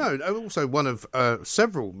going on. No, also one of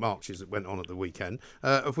several marches that went on at the weekend,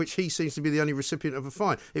 of which he seems to be the only recipient of a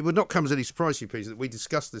fine. It would not come as any surprise to you, Piers, that we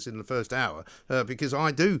discussed this in the first hour, because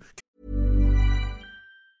I do.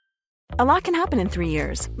 A lot can happen in 3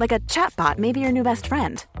 years, like a chatbot may be your new best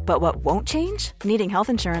friend. But what won't change? Needing health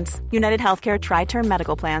insurance. United Healthcare Tri-Term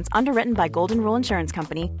Medical Plans, underwritten by Golden Rule Insurance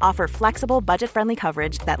Company, offer flexible, budget-friendly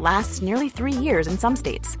coverage that lasts nearly 3 years in some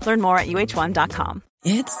states. Learn more at uh1.com.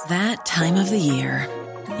 It's that time of the year.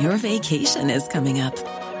 Your vacation is coming up.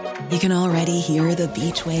 You can already hear the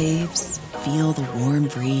beach waves, feel the warm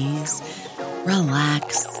breeze,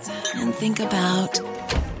 relax, and think about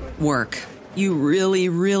work. You really,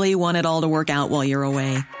 really want it all to work out while you're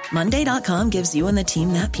away. Monday.com gives you and the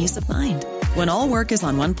team that peace of mind. When all work is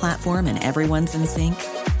on one platform and everyone's in sync,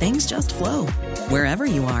 things just flow. Wherever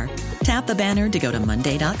you are, tap the banner to go to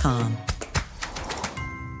Monday.com.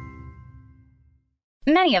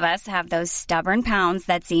 Many of us have those stubborn pounds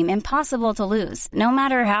that seem impossible to lose, no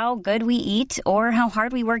matter how good we eat or how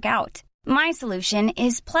hard we work out. My solution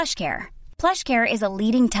is PlushCare. PlushCare is a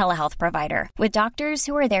leading telehealth provider with doctors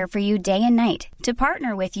who are there for you day and night to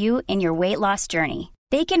partner with you in your weight loss journey.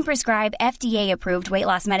 They can prescribe FDA-approved weight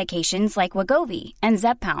loss medications like Wegovy and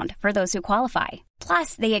Zepbound for those who qualify.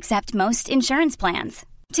 Plus, they accept most insurance plans.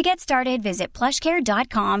 To get started, visit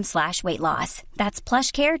plushcare.com/weightloss. That's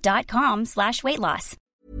plushcare.com/weightloss.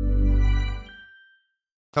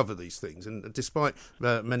 Cover these things, and despite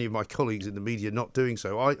many of my colleagues in the media not doing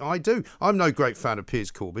so, I do. I'm no great fan of Piers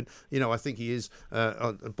Corbyn. I think he is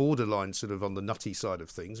a borderline sort of on the nutty side of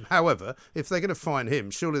things. However, if they're going to fine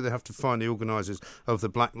him, surely they have to fine the organisers of the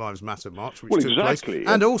Black Lives Matter march, which took place,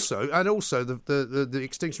 and also the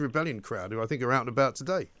Extinction Rebellion crowd, who I think are out and about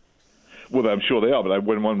today. Well, I'm sure they are, but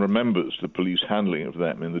when one remembers the police handling of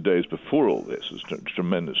them in the days before all this was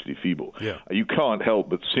tremendously feeble. Yeah. You can't help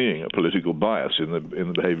but seeing a political bias in the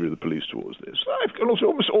behaviour of the police towards this. And also,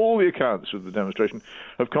 almost all the accounts of the demonstration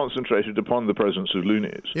have concentrated upon the presence of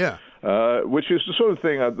loonies. Yeah. Which is the sort of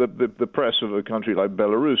thing that the press of a country like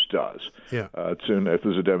Belarus does. Yeah. If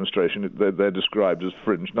there's a demonstration, they're described as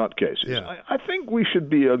fringe nutcases. Yeah. I think we should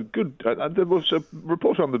be a good... there was a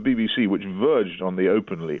report on the BBC which verged on the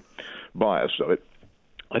openly bias of it.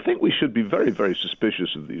 I think we should be very, very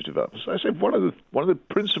suspicious of these developments. I say one of the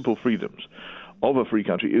principal freedoms of a free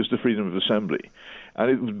country is the freedom of assembly. And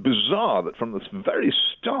it was bizarre that from the very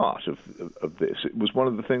start of this, it was one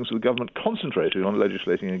of the things that the government concentrated on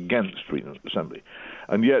legislating against freedom of assembly.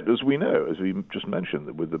 And yet, as we know, as we just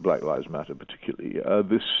mentioned, with the Black Lives Matter particularly,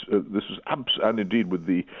 this was and indeed with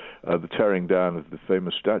the tearing down of the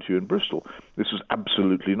famous statue in Bristol, this was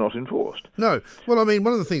absolutely not enforced. No. Well, I mean,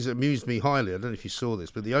 one of the things that amused me highly, I don't know if you saw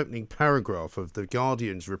this, but the opening paragraph of the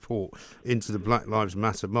Guardian's report into the Black Lives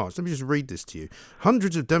Matter march. Let me just read this to you.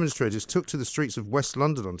 Hundreds of demonstrators took to the streets of West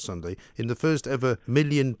London on Sunday in the first ever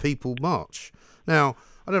million people march. Now,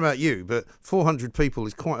 I don't know about you, but 400 people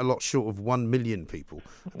is quite a lot short of 1 million people.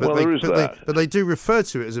 But But they do refer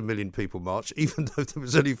to it as a million people march, even though there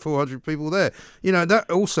was only 400 people there. That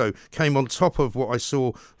also came on top of what I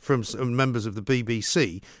saw from some members of the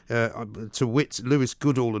BBC, to wit Lewis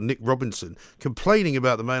Goodall and Nick Robinson, complaining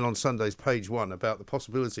about the Mail on Sunday's page one about the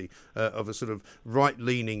possibility of a sort of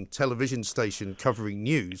right-leaning television station covering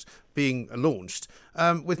news being launched,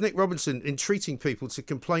 with Nick Robinson entreating people to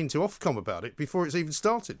complain to Ofcom about it before it's even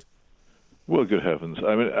started. Well, good heavens!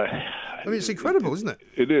 I mean, it's incredible, isn't it?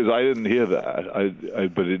 It is. I didn't hear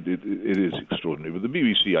that, but it is extraordinary. But the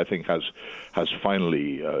BBC, I think, has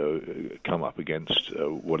finally come up against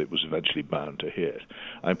what it was eventually bound to hit.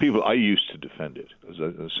 And I used to defend it, as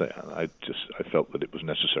I say. I felt that it was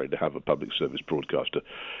necessary to have a public service broadcaster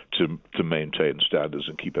to maintain standards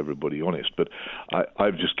and keep everybody honest. But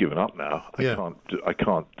I've just given up now. I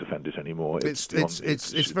can't defend it anymore. It's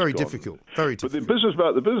very difficult. Very difficult. But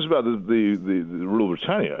the business about the rule of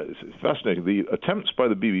Britannia is fascinating. The attempts by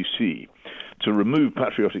the BBC to remove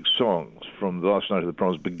patriotic songs from the last night of the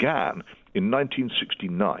proms began in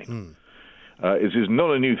 1969. It is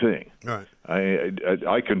not a new thing. Right.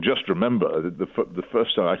 I can just remember the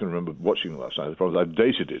first time I can remember watching the last night of the proms. I've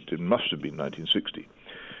dated it. It must have been 1960.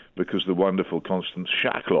 Because the wonderful Constance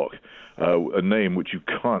Shacklock, a name which you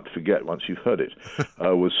can't forget once you've heard it,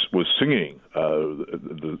 was singing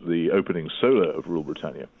the opening solo of Rule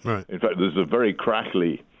Britannia. Right. In fact, there's a very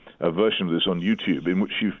crackly a version of this on YouTube in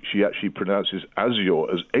which she actually pronounces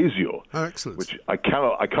Azure as Azure. Oh, excellent! Which I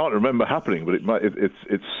can't remember happening, but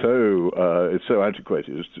it's so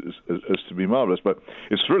antiquated as to be marvelous. But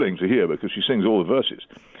it's thrilling to hear because she sings all the verses,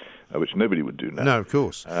 which nobody would do now. No, of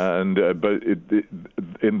course. And but at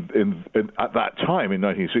that time in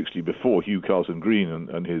 1960, before Hugh Carlton Green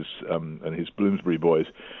and his Bloomsbury boys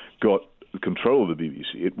got control of the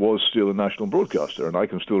BBC, it was still a national broadcaster, and I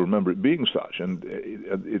can still remember it being such. And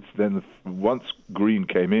it's then once Green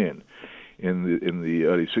came in the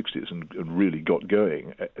early 60s and really got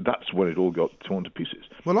going, that's when it all got torn to pieces.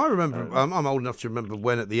 Well, I remember, I'm old enough to remember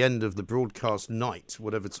when at the end of the broadcast night,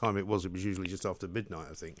 whatever time it was usually just after midnight,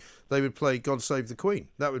 I think, they would play God Save the Queen.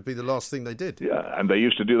 That would be the last thing they did. Yeah, and they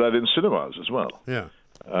used to do that in cinemas as well. Yeah.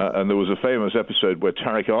 And there was a famous episode where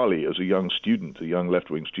Tariq Ali, as a young student, a young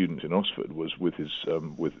left-wing student in Oxford, was with his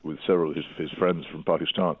with several of his friends from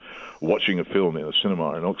Pakistan, watching a film in a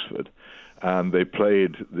cinema in Oxford, and they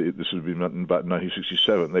played. This would have been about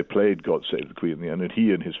 1967. They played "God Save the Queen" in the end, and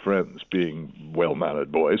he and his friends, being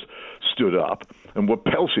well-mannered boys, stood up and were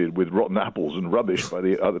pelted with rotten apples and rubbish by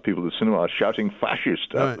the other people at the cinema, shouting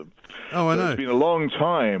 "fascist" at them. Oh, I know. It's been a long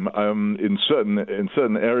time in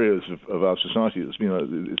certain areas of our society. It's been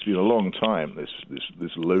a long time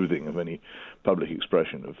this loathing of any public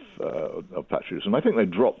expression of patriotism. I think they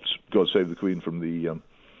dropped "God Save the Queen" from the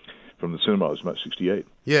cinemas about 1968.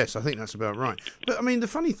 Yes, I think that's about right. But I mean, the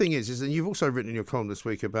funny thing is that you've also written in your column this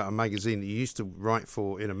week about a magazine that you used to write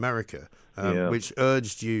for in America, which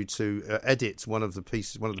urged you to edit one of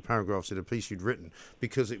the paragraphs in a piece you'd written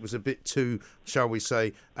because it was a bit too, shall we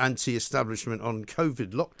say, anti-establishment on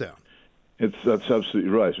COVID lockdown. That's absolutely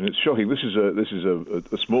right, and it's shocking. This is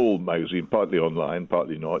a small magazine, partly online,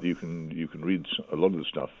 partly not. You can read a lot of the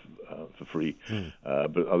stuff for free,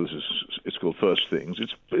 but others it's called First Things.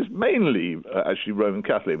 It's mainly actually Roman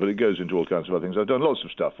Catholic, but it goes into all kinds of other things. I've done lots of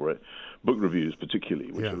stuff for it, book reviews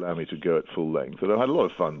particularly, which allow me to go at full length. And I've had a lot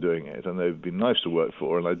of fun doing it, and they've been nice to work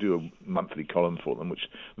for. And I do a monthly column for them, which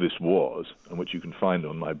this was, and which you can find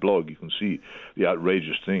on my blog. You can see the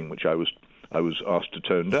outrageous thing which I was asked to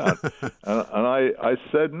tone down, and I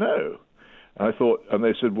said no. I thought, and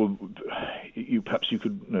they said, well, perhaps you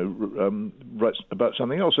could write about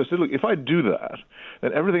something else. I said, look, if I do that,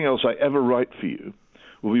 then everything else I ever write for you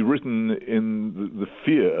will be written in the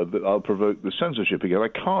fear that I'll provoke the censorship again. I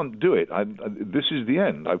can't do it. This is the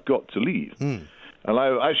end. I've got to leave. And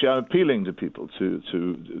I'm appealing to people to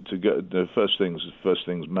go the First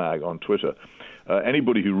Things Mag on Twitter.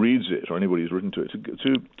 Anybody who reads it or anybody who's written to it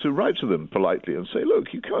to write to them politely and say,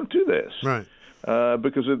 look, you can't do this. Right.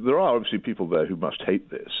 Because there are obviously people there who must hate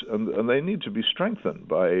this, and they need to be strengthened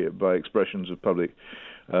by expressions of public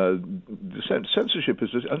dissent. Censorship is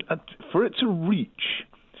and for it to reach,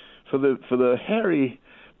 for the hairy,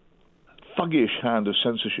 thuggish hand of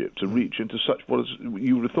censorship to reach into such what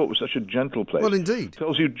you would have thought was such a gentle place. Well, indeed,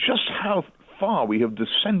 tells you just how far we have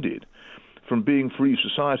descended from being free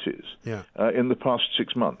societies in the past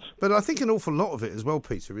 6 months. But I think an awful lot of it as well,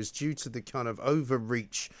 Peter, is due to the kind of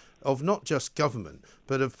overreach of not just government,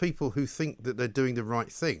 but of people who think that they're doing the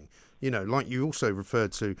right thing. You know, like you also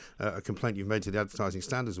referred to a complaint you've made to the Advertising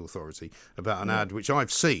Standards Authority about an ad, which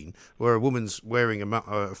I've seen, where a woman's wearing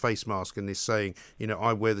a face mask and is saying,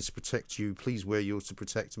 I wear this to protect you, please wear yours to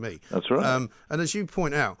protect me. That's right. And as you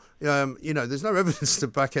point out, there's no evidence to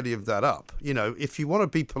back any of that up. If you want to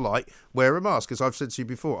be polite, wear a mask. As I've said to you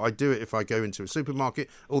before, I do it if I go into a supermarket,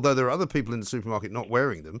 although there are other people in the supermarket not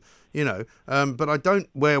wearing them, but I don't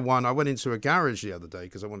wear one. I went into a garage the other day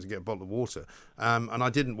because I wanted to get a bottle of water, and I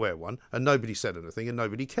didn't wear one. And nobody said anything and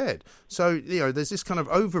nobody cared. So, there's this kind of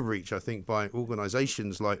overreach, I think, by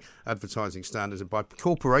organisations like Advertising Standards and by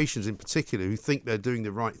corporations in particular who think they're doing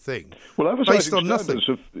the right thing. Well, based on nothing.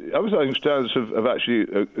 Advertising Standards have actually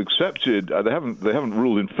accepted. They haven't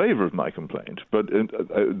ruled in favour of my complaint, but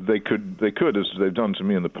they could, as they've done to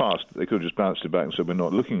me in the past, they could have just bounced it back and said we're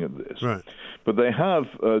not looking at this. Right. But they have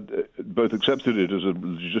both accepted it as a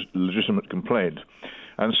legitimate complaint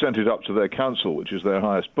and sent it up to their council, which is their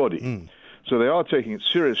highest body. So they are taking it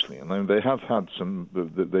seriously, and they have had some.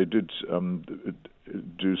 They did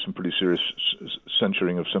do some pretty serious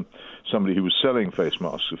censuring of somebody who was selling face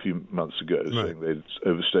masks a few months ago, saying they'd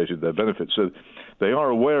overstated their benefits. So they are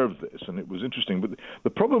aware of this, and it was interesting. But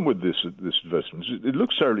the problem with this advertisement is it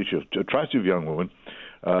looks certainly attractive young woman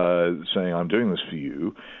saying, I'm doing this for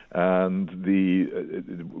you, and the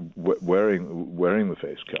wearing the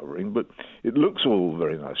face covering. But it looks all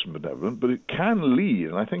very nice and benevolent, but it can lead,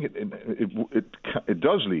 and I think it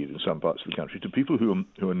does lead in some parts of the country, to people who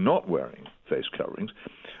are not wearing face coverings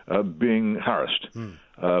being harassed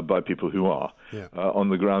by people who are, on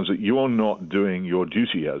the grounds that you're not doing your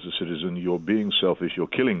duty as a citizen, you're being selfish, you're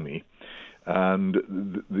killing me.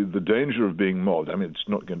 And the danger of being mobbed, I mean, it's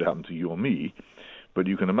not going to happen to you or me, but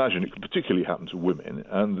you can imagine it could particularly happen to women.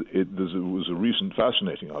 And there was a recent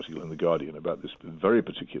fascinating article in The Guardian about this very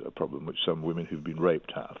particular problem which some women who've been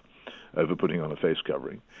raped have over putting on a face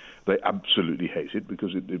covering. They absolutely hate it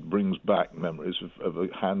because it brings back memories of a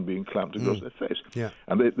hand being clamped across their face. Yeah.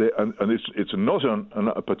 And it's not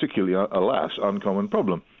a particularly, alas, uncommon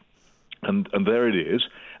problem. And there it is.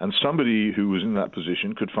 And somebody who was in that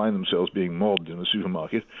position could find themselves being mobbed in a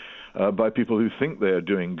supermarket by people who think they are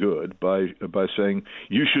doing good by saying,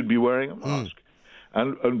 you should be wearing a mask.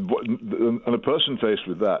 And a person faced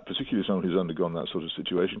with that, particularly someone who's undergone that sort of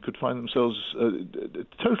situation, could find themselves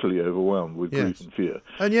totally overwhelmed with grief and fear.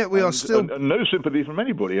 And yet we are still... And no sympathy from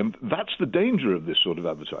anybody. And that's the danger of this sort of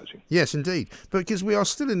advertising. Yes, indeed. Because we are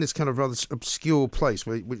still in this kind of rather obscure place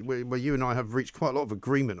where you and I have reached quite a lot of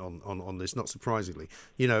agreement on this, not surprisingly,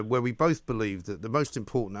 where we both believe that the most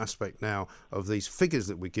important aspect now of these figures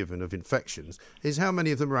that we're given of infections is how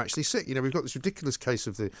many of them are actually sick. We've got this ridiculous case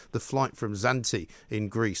of the flight from Zante in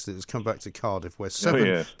Greece that has come back to Cardiff, where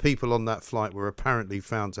 7 people on that flight were apparently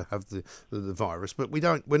found to have the virus, but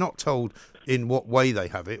we're not told in what way they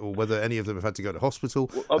have it or whether any of them have had to go to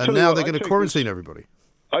hospital. And now they're going to quarantine everybody.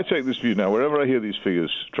 I take this view now. Wherever I hear these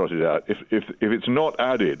figures trotted out, if it's not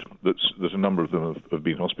added that a number of them have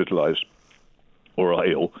been hospitalised or are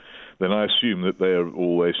ill, then I assume that they are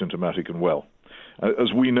all asymptomatic and well.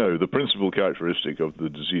 As we know, the principal characteristic of the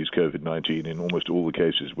disease COVID-19 in almost all the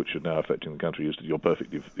cases which are now affecting the country is that you're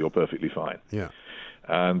perfectly fine. Yeah.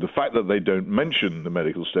 And the fact that they don't mention the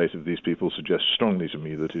medical state of these people suggests strongly to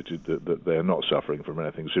me that they are not suffering from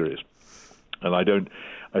anything serious. And I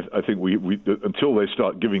think we until they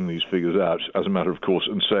start giving these figures out as a matter of course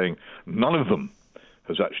and saying none of them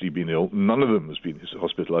has actually been ill, none of them has been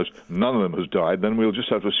hospitalised, none of them has died, then we'll just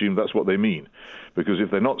have to assume that's what they mean. Because if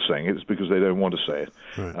they're not saying it, it's because they don't want to say it.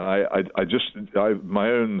 Right. And my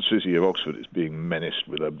own city of Oxford is being menaced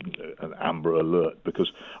with an amber alert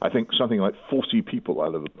because I think something like 40 people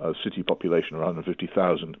out of a city population of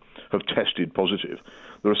 150,000 have tested positive.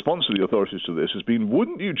 The response of the authorities to this has been,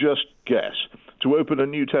 wouldn't you just guess to open a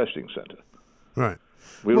new testing centre? Right.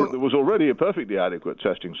 There was already a perfectly adequate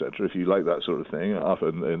testing centre, if you like that sort of thing, up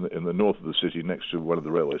in the north of the city next to one of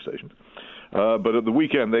the railway stations. But at the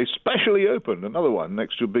weekend, they specially opened another one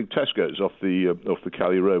next to a big Tesco's off the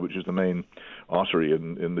Cali Road, which is the main artery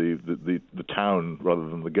in the town rather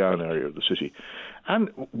than the Gown area of the city. And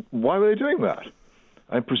why were they doing that?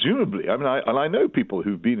 And presumably, I know people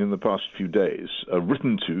who've been in the past few days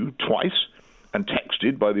written to twice and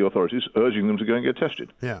texted by the authorities urging them to go and get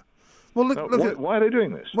tested. Yeah. Well, why are they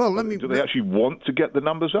doing this? Well, do they actually want to get the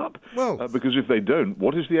numbers up? Well, because if they don't,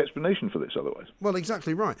 what is the explanation for this otherwise? Well,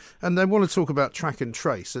 exactly right. And they want to talk about track and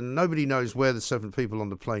trace, and nobody knows where the 7 people on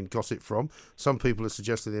the plane got it from. Some people are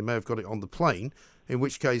suggesting they may have got it on the plane, in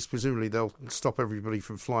which case, presumably, they'll stop everybody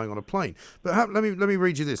from flying on a plane. But let me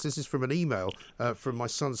read you this. This is from an email from my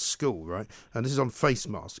son's school, right? And this is on face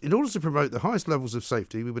masks. In order to promote the highest levels of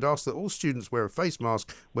safety, we would ask that all students wear a face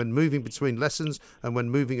mask when moving between lessons and when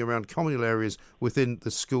moving around communal areas within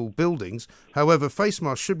the school buildings. However, face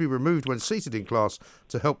masks should be removed when seated in class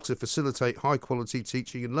to help to facilitate high-quality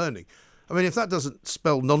teaching and learning. I mean, if that doesn't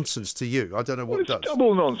spell nonsense to you, I don't know what does. It's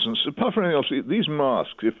double nonsense. Apart from anything else, these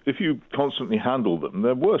masks, if you constantly handle them,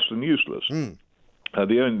 they're worse than useless. The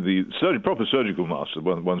proper surgical masks, the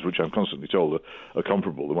ones which I'm constantly told are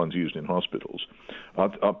comparable, the ones used in hospitals,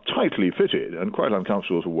 are tightly fitted and quite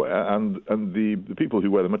uncomfortable to wear, and the people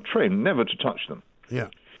who wear them are trained never to touch them. Yeah.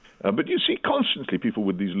 But you see constantly people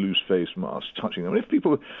with these loose face masks touching them. And if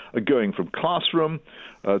people are going from classroom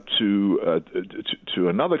to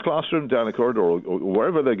another classroom down a corridor or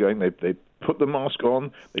wherever they're going, they put the mask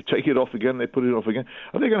on, they take it off again, they put it off again.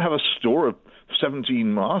 Are they going to have a store of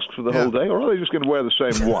 17 masks for the whole day, or are they just going to wear the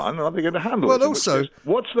same one, and are they going to handle it? Well, also,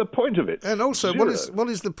 what's the point of it? And also, what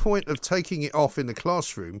is the point of taking it off in the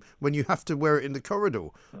classroom when you have to wear it in the corridor?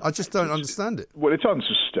 I just don't understand it. Well, it's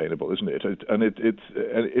unsustainable, isn't it? And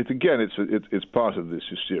it's part of this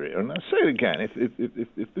hysteria. And I say it again: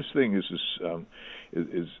 if this thing is as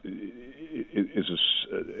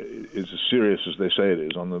serious as they say it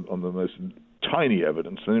is on the most tiny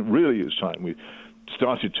evidence, then it really is time we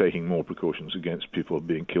started taking more precautions against people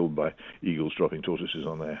being killed by eagles dropping tortoises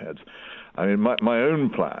on their heads. I mean, my own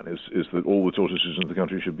plan is that all the tortoises in the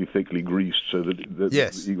country should be thickly greased so that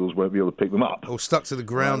the eagles won't be able to pick them up. Or stuck to the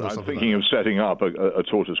ground or something. I'm thinking of setting up a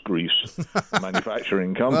tortoise grease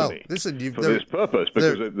manufacturing company for this purpose,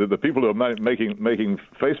 because the people who are making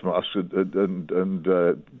face masks and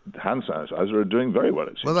hand sanitizer are doing very well,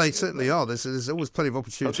 it seems. Well, they certainly are. There's always plenty of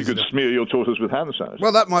opportunities. You could smear your tortoise with hand sanitizer.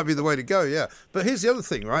 Well, that might be the way to go, yeah. But here's the other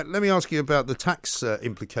thing, right? Let me ask you about the tax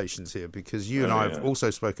implications here, because you and I have also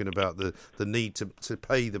spoken about the need to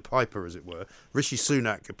pay the piper, as it were. Rishi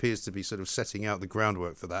Sunak appears to be sort of setting out the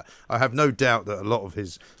groundwork for that. I have no doubt that a lot of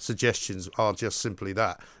his suggestions are just simply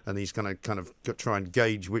that, and he's going to kind of try and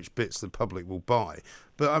gauge which bits the public will buy.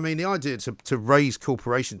 But, I mean, the idea to raise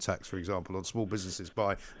corporation tax, for example, on small businesses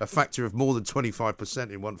by a factor of more than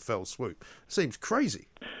 25% in one fell swoop seems crazy.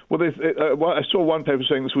 Well, I saw one paper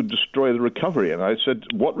saying this would destroy the recovery, and I said,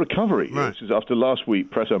 what recovery? Right. This is after last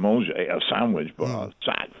week, Pret a Manger, a sandwich bar,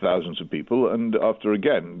 sacked thousands of people, and after,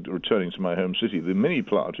 again, returning to my home city, the mini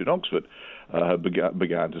plant in Oxford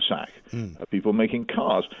began to sack people making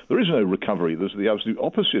cars. There is no recovery. There's the absolute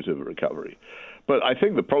opposite of a recovery. But I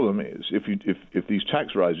think the problem is, if these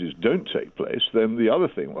tax rises don't take place, then the other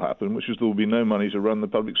thing will happen, which is there will be no money to run the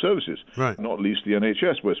public services, not least the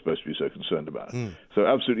NHS we're supposed to be so concerned about. So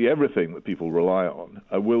absolutely everything that people rely on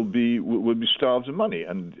will be starved of money.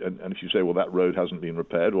 And if you say, well, that road hasn't been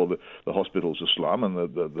repaired, or the hospital's a slum, and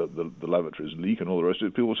the lavatories leak, and all the rest of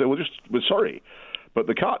it, people will say, well, we're sorry. But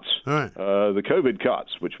the cuts, the COVID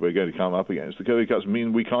cuts, which we're going to come up against, the COVID cuts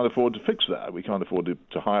mean we can't afford to fix that. We can't afford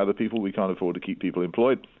to hire the people. We can't afford to keep people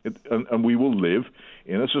employed. And we will live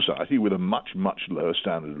in a society with a much, much lower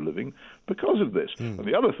standard of living because of this. And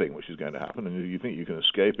the other thing which is going to happen, and you think you can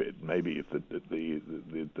escape it, maybe if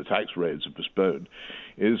the tax raids are postponed,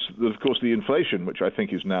 is that, of course, the inflation, which I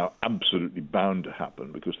think is now absolutely bound to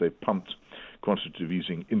happen because they've pumped quantitative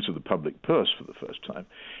easing into the public purse for the first time.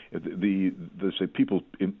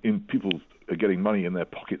 People are getting money in their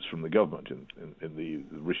pockets from the government in the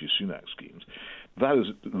Rishi Sunak schemes. That has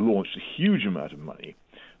launched a huge amount of money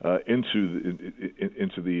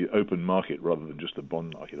into the open market rather than just the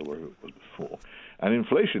bond market or wherever it was before. And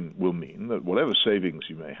inflation will mean that whatever savings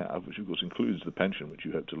you may have, which of course includes the pension which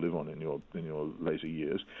you hope to live on in your later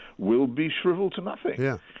years, will be shriveled to nothing.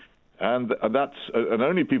 Yeah. And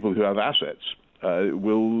only people who have assets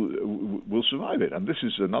will survive it. And this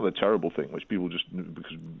is another terrible thing, which people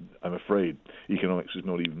because I'm afraid economics is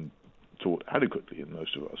not even taught adequately in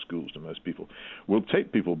most of our schools to most people, will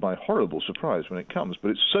take people by horrible surprise when it comes.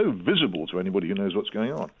 But it's so visible to anybody who knows what's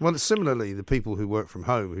going on. Well, similarly, the people who work from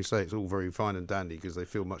home who say it's all very fine and dandy because they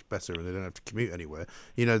feel much better and they don't have to commute anywhere,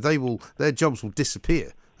 their jobs will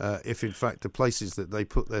disappear. If, in fact, the places that they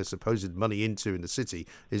put their supposed money into in the city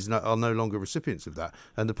are no longer recipients of that,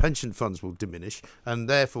 and the pension funds will diminish, and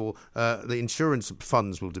therefore the insurance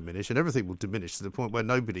funds will diminish, and everything will diminish to the point where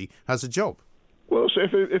nobody has a job. Well, so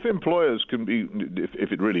if employers can be,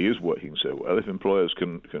 if it really is working so well, if employers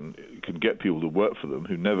can get people to work for them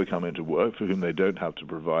who never come into work, for whom they don't have to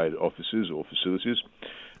provide offices or facilities,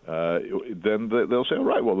 then they'll say, all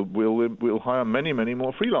right, well, we'll hire many, many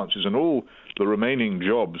more freelancers, and all the remaining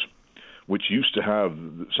jobs which used to have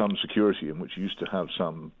some security and which used to have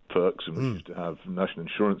some perks and which used to have national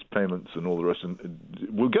insurance payments and all the rest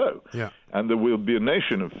will go. Yeah. And there will be a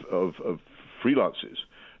nation of freelancers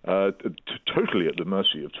totally at the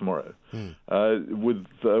mercy of tomorrow, with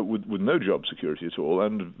no job security at all,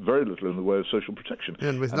 and very little in the way of social protection.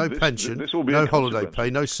 And with no pension, no holiday pay,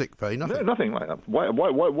 no sick pay, nothing. No, nothing like that. Why?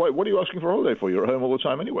 What are you asking for a holiday for? You're at home all the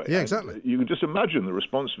time anyway. Yeah, exactly. And you can just imagine the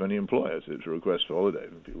response of any employer to request for holiday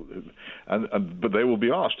from people, but they will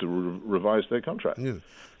be asked to revise their contract. Yeah.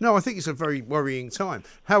 No, I think it's a very worrying time.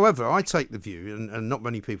 However, I take the view, and not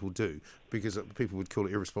many people do, because people would call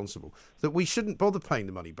it irresponsible, that we shouldn't bother paying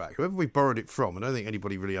the money back. Whoever we borrowed it from, and I don't think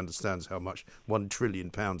anybody really understands how much £1 trillion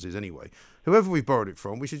is anyway, whoever we borrowed it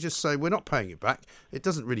from, we should just say we're not paying it back. It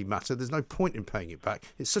doesn't really matter. There's no point in paying it back.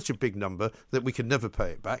 It's such a big number that we can never pay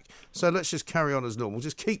it back. So let's just carry on as normal.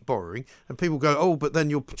 Just keep borrowing. And people go, oh, but then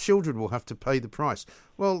your children will have to pay the price.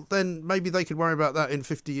 Well, then maybe they could worry about that in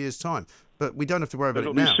 50 years' time. But we don't have to worry about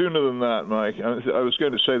it now. It'll be sooner than that, Mike. I was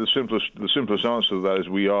going to say the simplest answer to that is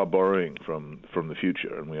we are borrowing from the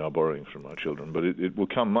future, and we are borrowing from our children. But it will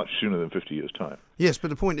come much sooner than 50 years' time. Yes, but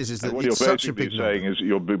the point is that what it's you're such a big basically saying number. is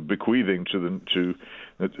you're bequeathing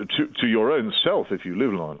to your own self, if you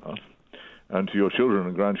live long enough, and to your children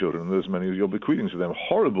and grandchildren, and those many, you're bequeathing to them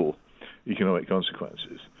horrible economic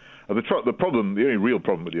consequences. The only real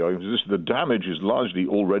problem with the argument is this: the damage is largely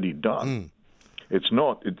already done. It's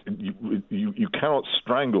not. You cannot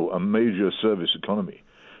strangle a major service economy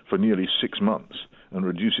for nearly 6 months and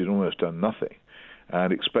reduce it almost to nothing,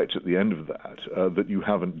 and expect at the end of that that you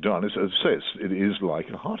haven't done. As I say, it is like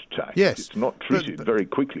a heart attack. Yes, it's not treated very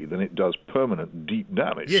quickly, then it does permanent, deep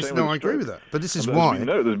damage. Yes, Same no, with I agree stroke. with that. But this is And why...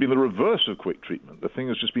 there's been the reverse of quick treatment. The thing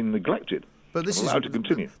has just been neglected. But this allowed to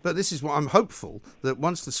continue. But this is what I'm hopeful, that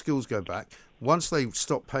once the schools go back, once they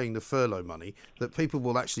stop paying the furlough money, that people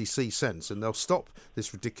will actually see sense and they'll stop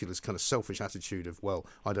this ridiculous kind of selfish attitude of, well,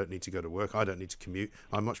 I don't need to go to work, I don't need to commute,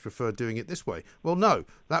 I much prefer doing it this way. Well, no,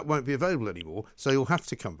 that won't be available anymore, so you'll have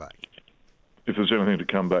to come back. If there's anything to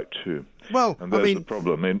come back to. Well, and that's the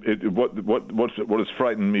problem. What has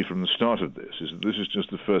frightened me from the start of this is that this is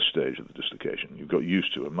just the first stage of the dislocation. You've got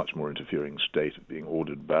used to a much more interfering state of being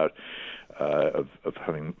ordered about, of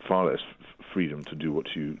having far less freedom to do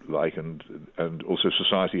what you like, and also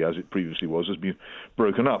society as it previously was has been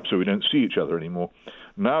broken up, so we don't see each other anymore.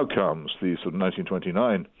 Now comes the sort of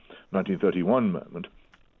 1929, 1931 moment,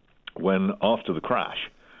 when after the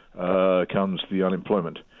crash comes the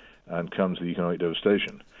unemployment and comes the economic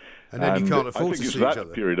devastation. And then you can't afford to see each other. I think it's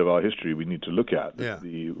that period of our history we need to look at, yeah.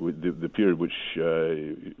 the period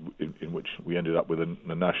in which we ended up with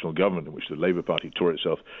a national government in which the Labour Party tore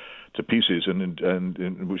itself to pieces, and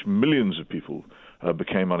in which millions of people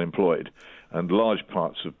became unemployed, and large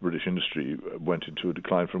parts of British industry went into a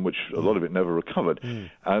decline from which a lot of it never recovered.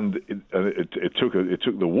 And it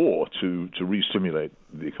took the war to re-stimulate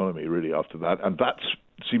the economy really after that, and that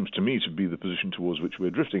seems to me to be the position towards which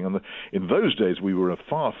we're drifting. And in those days we were a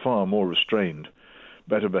far, far more restrained,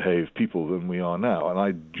 better behaved people than we are now, and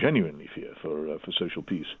I genuinely fear for social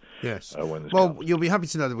peace. Yes. Well, you'll be happy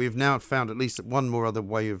to know that we've now found at least one more other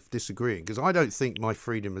way of disagreeing, because I don't think my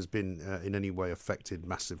freedom has been in any way affected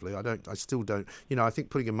massively. I still don't. I think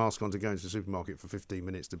putting a mask on to go into the supermarket for 15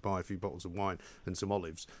 minutes to buy a few bottles of wine and some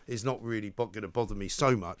olives is not really going to bother me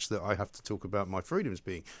so much that I have to talk about my freedoms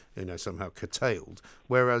being, somehow curtailed.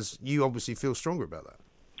 Whereas you obviously feel stronger about that.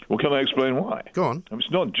 Well, can I explain why? Go on.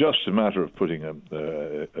 It's not just a matter of putting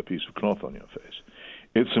a piece of cloth on your face.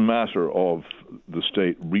 It's a matter of the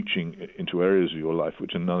state reaching into areas of your life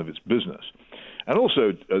which are none of its business. And also,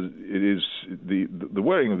 it is the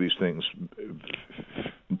wearing of these things,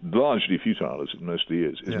 largely futile as it mostly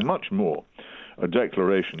is much more a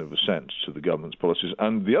declaration of assent to the government's policies.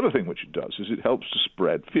 And the other thing which it does is it helps to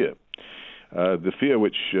spread fear. The fear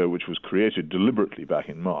which was created deliberately back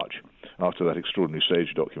in March, after that extraordinary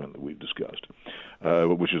SAGE document that we've discussed,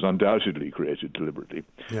 which was undoubtedly created deliberately,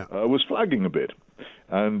 was flagging a bit.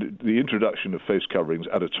 And the introduction of face coverings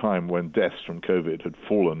at a time when deaths from COVID had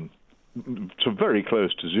fallen to very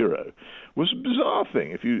close to zero was a bizarre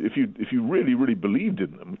thing. If you really, really believed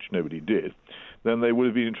in them, which nobody did, then they would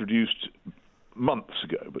have been introduced months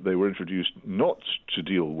ago. But they were introduced not to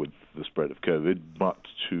deal with the spread of COVID, but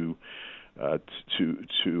to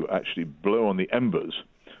actually blow on the embers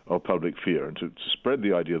of public fear and to spread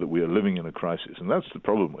the idea that we are living in a crisis. And that's the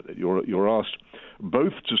problem with it. You're asked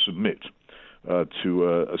both to submit to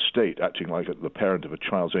a state acting like the parent of a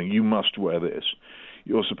child, saying you must wear this.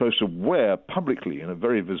 You're supposed to wear publicly in a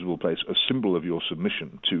very visible place a symbol of your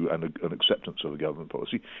submission to an acceptance of the government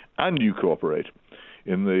policy, and you cooperate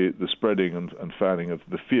in the spreading and fanning of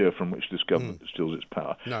the fear from which this government distills its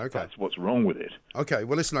power. No, okay. That's what's wrong with it. Okay,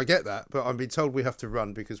 well, listen, I get that, but I'm being told we have to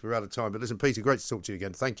run because we're out of time. But listen, Peter, great to talk to you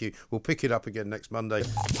again. Thank you. We'll pick it up again next Monday.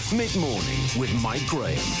 Mid-morning with Mike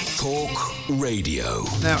Graham. Talk Radio.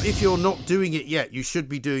 Now, if you're not doing it yet, you should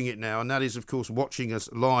be doing it now, and that is, of course, watching us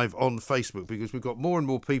live on Facebook, because we've got more and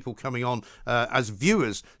more people coming on as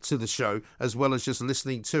viewers to the show, as well as just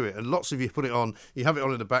listening to it. And lots of you put it on, you have it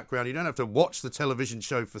on in the background. You don't have to watch the television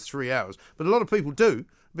show for 3 hours, but a lot of people do,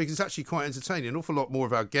 because it's actually quite entertaining. An awful lot more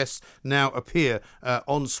of our guests now appear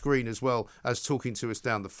on screen as well as talking to us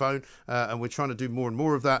down the phone, and we're trying to do more and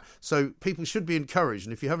more of that, so people should be encouraged.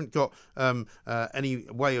 And if you haven't got any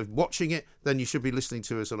way of watching it, then you should be listening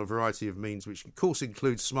to us on a variety of means, which of course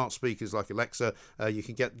includes smart speakers like Alexa. You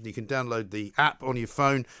can download the app on your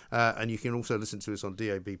phone, and you can also listen to us on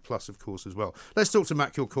DAB Plus, of course, as well. Let's talk to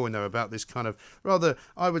Matt Kilcoyne, though, about this kind of rather,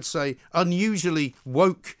 I would say, unusually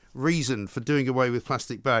woke reason for doing away with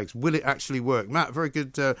plastic bags. Will it actually work? Matt, very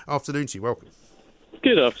good afternoon to you. Welcome.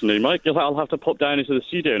 Good afternoon, Mike. I'll have to pop down into the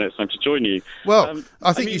studio next time to join you. Well,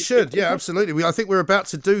 I think you should. Yeah, absolutely. I think we're about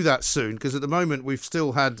to do that soon, because at the moment we've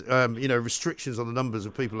still had restrictions on the numbers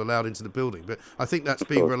of people allowed into the building, but I think that's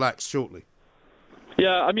being relaxed shortly.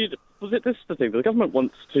 Yeah, I mean, this is the thing. The government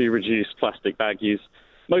wants to reduce plastic bag use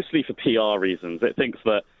mostly for PR reasons. It thinks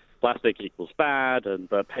that plastic equals bad and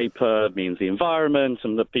paper means the environment,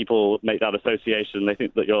 and that people make that association. They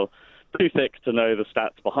think that you're too thick to know the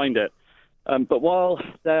stats behind it. But while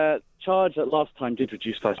their charge at last time did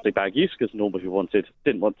reduce plastic bag use, because normally people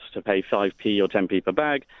didn't want to pay 5p or 10p per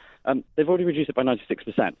bag, they've already reduced it by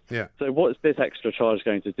 96%. Yeah. So what is this extra charge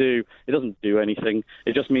going to do? It doesn't do anything.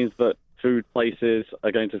 It just means that food places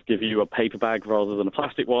are going to give you a paper bag rather than a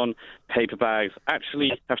plastic one. Paper bags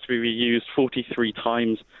actually have to be reused 43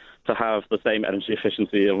 times to have the same energy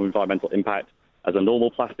efficiency or environmental impact as a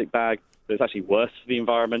normal plastic bag. So it's actually worse for the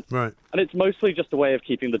environment. Right. And it's mostly just a way of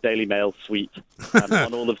keeping the Daily Mail sweet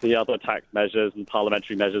on all of the other tax measures and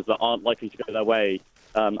parliamentary measures that aren't likely to go their way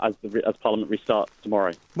as Parliament restarts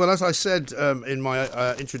tomorrow. Well, as I said in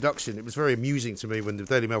my introduction, it was very amusing to me when the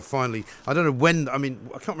Daily Mail finally, I don't know when, I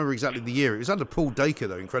can't remember exactly the year. It was under Paul Dacre,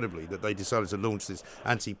 though, incredibly, that they decided to launch this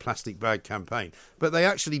anti-plastic bag campaign. But they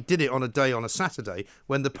actually did it on a Saturday,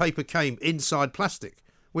 when the paper came inside plastic,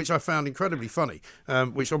 which I found incredibly funny,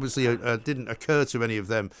 which obviously didn't occur to any of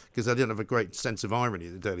them because they didn't have a great sense of irony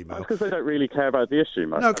at the Daily Mail. Because they don't really care about the issue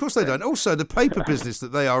much. No, of course they don't. Also, the paper business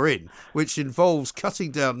that they are in, which involves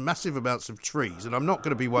cutting down massive amounts of trees, and I'm not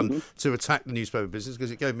going to be one to attack the newspaper business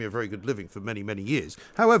because it gave me a very good living for many, many years.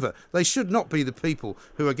 However, they should not be the people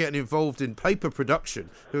who are getting involved in paper production,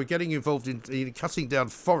 who are getting involved in cutting down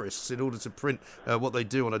forests in order to print what they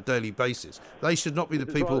do on a daily basis. They should not be the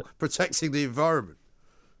people protecting the environment.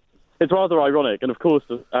 It's rather ironic, and of course,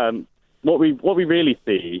 what we really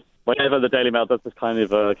see whenever the Daily Mail does this kind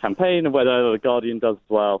of a campaign, and whether the Guardian does as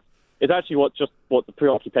well, is actually what the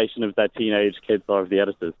preoccupation of their teenage kids are of the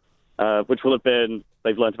editors, which will have been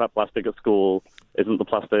they've learned about plastic at school. Isn't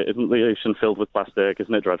the ocean filled with plastic?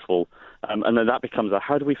 Isn't it dreadful? And then that becomes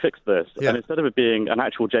how do we fix this? Yeah. And instead of it being an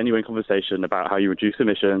actual genuine conversation about how you reduce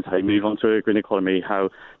emissions, how you move on to a green economy, how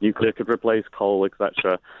nuclear could replace coal,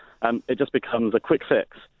 etc., it just becomes a quick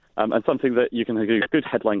fix. And something that you can do good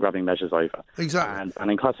headline-grabbing measures over. Exactly.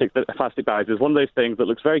 And in plastic bags is one of those things that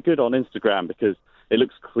looks very good on Instagram because it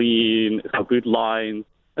looks clean, it's got good lines.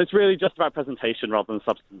 It's really just about presentation rather than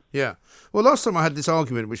substance. Yeah. Well, last time I had this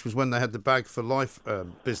argument, which was when they had the Bag for Life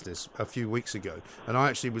business a few weeks ago, and I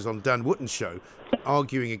actually was on Dan Wootton's show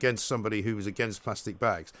arguing against somebody who was against plastic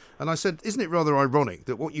bags. And I said, isn't it rather ironic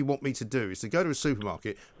that what you want me to do is to go to a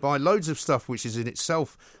supermarket, buy loads of stuff which is in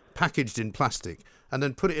itself packaged in plastic, and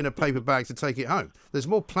then put it in a paper bag to take it home? There's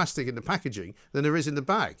more plastic in the packaging than there is in the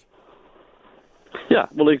bag. Yeah,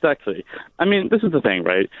 well, exactly. This is the thing,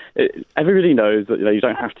 right? Everybody knows that you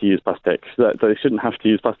don't have to use plastic, that they shouldn't have to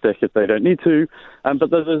use plastic if they don't need to, but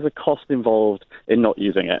there's a cost involved in not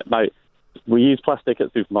using it. Like, we use plastic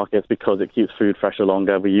at supermarkets because it keeps food fresher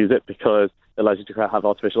longer. We use it because it allows you to have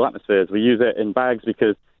artificial atmospheres. We use it in bags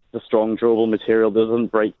because the strong, durable material doesn't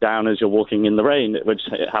break down as you're walking in the rain, which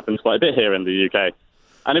it happens quite a bit here in the UK.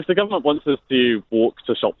 And if the government wants us to walk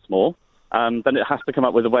to shops more, then it has to come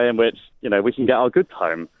up with a way in which, we can get our goods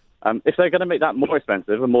home. If they're going to make that more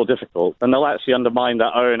expensive and more difficult, then they'll actually undermine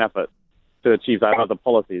their own efforts to achieve their other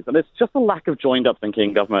policies. And it's just a lack of joined-up thinking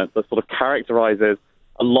in government that sort of characterises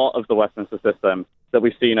a lot of the Westminster system that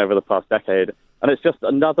we've seen over the past decade. And it's just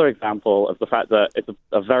another example of the fact that it's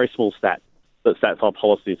a very small step that sets our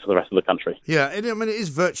policies for the rest of the country. Yeah, it is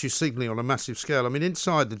virtue signalling on a massive scale.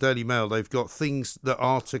 Inside the Daily Mail, they've got things that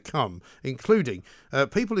are to come, including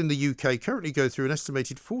people in the UK currently go through an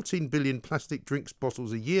estimated 14 billion plastic drinks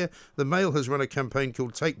bottles a year. The Mail has run a campaign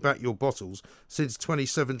called Take Back Your Bottles since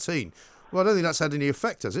 2017. Well, I don't think that's had any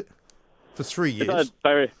effect, has it? For 3 years.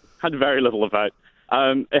 It had very little effect.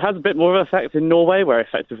 It has a bit more of an effect in Norway, where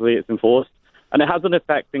effectively it's enforced. And it has an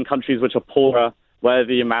effect in countries which are poorer, where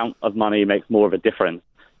the amount of money makes more of a difference.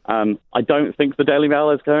 I don't think the Daily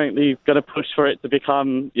Mail is currently going to push for it to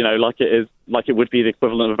become, like it would be the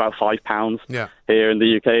equivalent of about £5 here in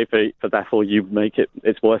the UK, but therefore you make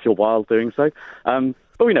it's worth your while doing so.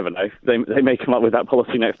 But we never know. They may come up with that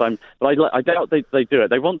policy next time. But I doubt they do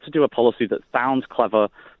it. They want to do a policy that sounds clever,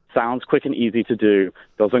 sounds quick and easy to do,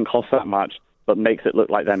 doesn't cost that much, but makes it look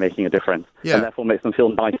like they're making a difference, and therefore makes them feel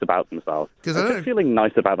nice about themselves. Because feeling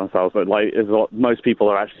nice about themselves is what most people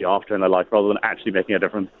are actually after in their life, rather than actually making a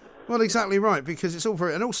difference. Well, exactly right, because it's all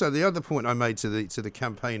very... And also, the other point I made to the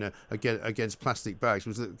campaigner against plastic bags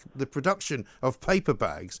was that the production of paper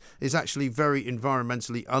bags is actually very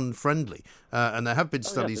environmentally unfriendly. And there have been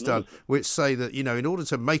studies done which say that, in order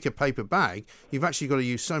to make a paper bag, you've actually got to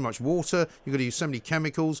use so much water, you've got to use so many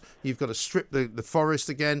chemicals, you've got to strip the forest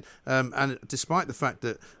again. And despite the fact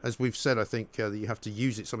that, as we've said, I think that you have to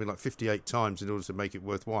use it something like 58 times in order to make it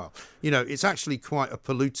worthwhile, it's actually quite a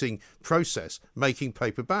polluting process making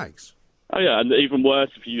paper bags. Oh, yeah, and even worse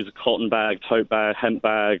if you use a cotton bag, tote bag, hemp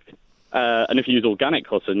bag, and if you use organic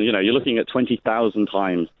cotton, you're looking at 20,000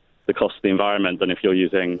 times the cost of the environment than if you're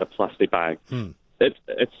using a plastic bag.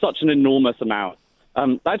 It's such an enormous amount.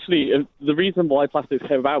 Actually, the reason why plastics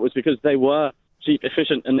came about was because they were cheap,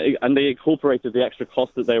 efficient, and they incorporated the extra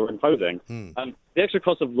cost that they were imposing. The extra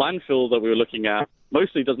cost of landfill that we were looking at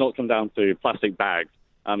mostly does not come down to plastic bags,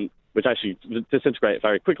 which actually disintegrate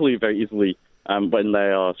very quickly, very easily when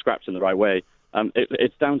they are scrapped in the right way.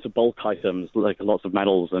 It's down to bulk items like lots of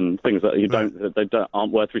metals and things that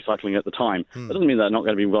aren't worth recycling at the time. That doesn't mean they're not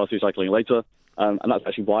going to be worth recycling later. And that's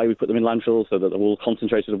actually why we put them in landfills, so that they're all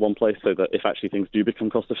concentrated in one place, so that if actually things do become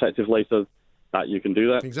cost effective later, that you can do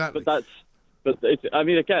that. Exactly. But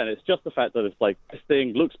again, it's just the fact that it's like, this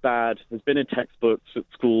thing looks bad, has been in textbooks at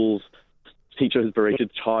schools, teacher has berated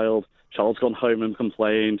child's gone home and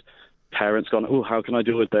complained, parents gone, oh, how can I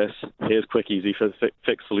deal with this? Here's quick, easy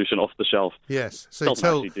fix solution off the shelf. Yes. So you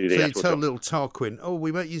tell little Tarquin, oh,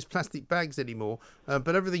 we won't use plastic bags anymore,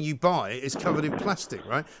 but everything you buy is covered in plastic,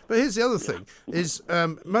 right? But here's the other thing, is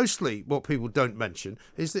mostly what people don't mention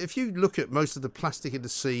is that if you look at most of the plastic in the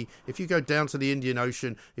sea, if you go down to the Indian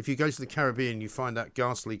Ocean, if you go to the Caribbean, you find that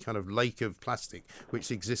ghastly kind of lake of plastic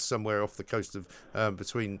which exists somewhere off the coast of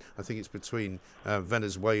between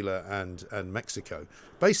Venezuela and Mexico.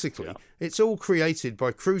 Basically, it's all created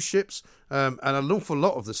by cruise ships, and an awful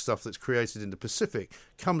lot of the stuff that's created in the Pacific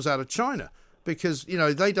comes out of China because,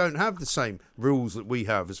 they don't have the same rules that we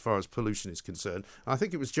have as far as pollution is concerned. I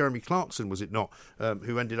think it was Jeremy Clarkson, was it not,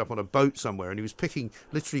 who ended up on a boat somewhere, and he was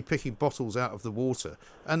literally picking bottles out of the water,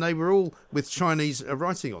 and they were all with Chinese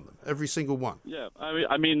writing on them, every single one. Yeah,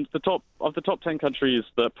 I mean, the top 10 countries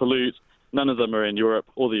that pollute, none of them are in Europe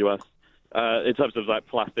or the US. In terms of like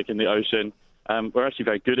plastic in the ocean, we're actually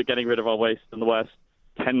very good at getting rid of our waste in the West.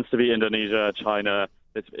 Tends to be Indonesia, China,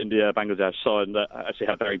 it's India, Bangladesh, so on, that actually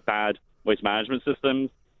have very bad waste management systems.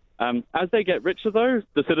 As they get richer, though,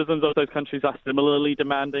 the citizens of those countries are similarly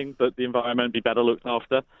demanding that the environment be better looked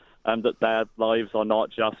after, and that their lives are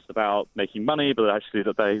not just about making money, but actually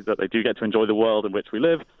that they do get to enjoy the world in which we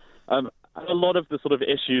live. A lot of the sort of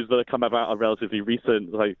issues that have come about are relatively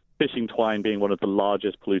recent, like fishing twine being one of the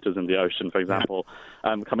largest polluters in the ocean, for example,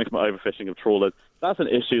 coming from overfishing of trawlers. That's an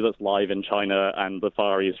issue that's live in China and the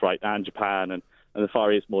Far East, right, and Japan and the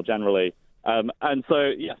Far East more generally. And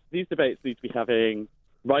so, yes, these debates need to be having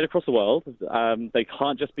right across the world. They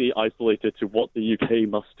can't just be isolated to what the UK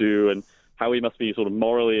must do and how we must be sort of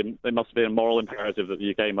morally, there must be a moral imperative that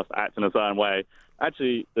the UK must act in a certain way.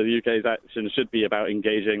 Actually, the UK's action should be about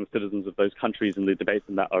engaging citizens of those countries in the debates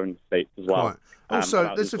in their own states as well. Right.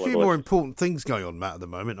 Also, there's a few more important things going on, Matt, at the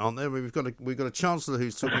moment, aren't there? We've got a chancellor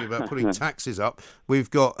who's talking about putting taxes up.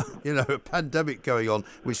 We've got, a pandemic going on,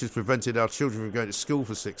 which has prevented our children from going to school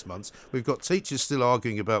for 6 months. We've got teachers still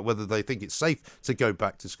arguing about whether they think it's safe to go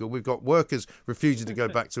back to school. We've got workers refusing to go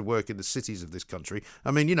back to work in the cities of this country.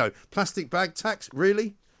 I mean, plastic bag tax,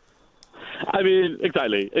 really? I mean,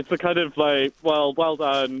 exactly. It's a kind of like, well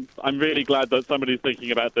done. I'm really glad that somebody's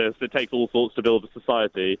thinking about this. It takes all sorts to build a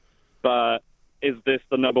society. But is this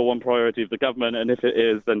the number one priority of the government? And if it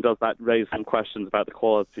is, then does that raise some questions about the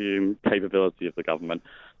quality and capability of the government?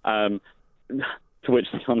 To which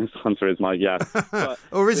the honest answer is my yes.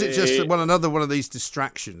 Or is it just another one of these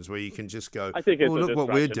distractions where you can just go, I think it's look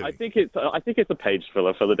what we're doing? I think it's a page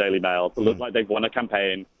filler for the Daily Mail to look like they've won a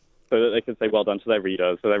campaign, so that they can say well done to their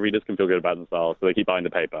readers, so their readers can feel good about themselves, so they keep buying the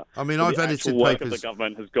paper. I mean, so I've edited the work papers. of the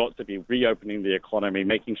government has got to be reopening the economy,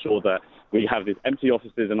 making sure that we have these empty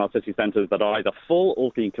offices in our city centres that are either full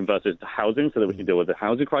or being converted to housing, so that we can deal with the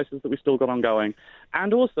housing crisis that we've still got ongoing.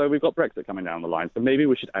 And also, we've got Brexit coming down the line, so maybe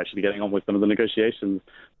we should actually be getting on with some of the negotiations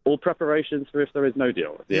or preparations for if there is no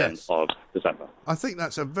deal at the end of December. I think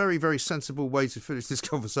that's a very, very sensible way to finish this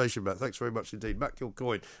conversation, Matt. Thanks very much indeed. Matt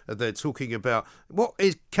Kilcoyne, they're talking about what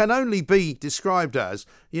can only be described as,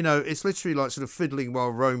 it's literally like sort of fiddling while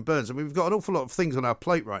Rome burns. I mean, we've got an awful lot of things on our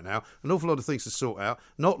plate right now, an awful lot of things to sort out,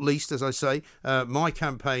 not least, as I say, my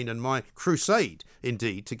campaign and my crusade,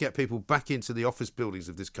 indeed, to get people back into the office buildings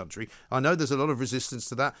of this country. I know there's a lot of resistance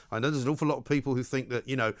to that. I know there's an awful lot of people who think that,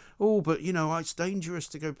 it's dangerous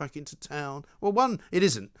to go back into town. Well, one, it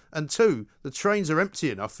isn't. And two, the trains are empty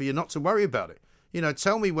enough for you not to worry about it.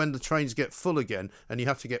 Tell me when the trains get full again and you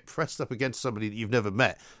have to get pressed up against somebody that you've never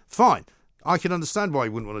met. Fine. I can understand why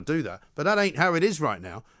you wouldn't want to do that, but that ain't how it is right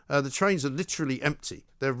now. The trains are literally empty.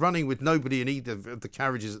 They're running with nobody in either of the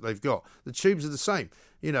carriages that they've got. The tubes are the same.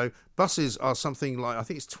 Buses are something like, I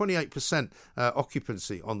think it's 28%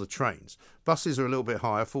 occupancy on the trains. Buses are a little bit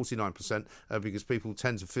higher, 49%, because people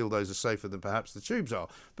tend to feel those are safer than perhaps the tubes are.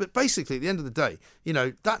 But basically, at the end of the day,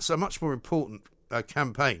 that's a much more important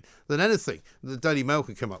campaign than anything the Daily Mail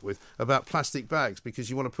could come up with about plastic bags, because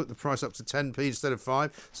you want to put the price up to 10p instead of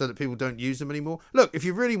 5 so that people don't use them anymore. Look, if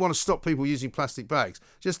you really want to stop people using plastic bags,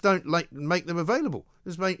 just don't make them available.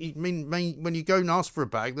 Just when you go and ask for a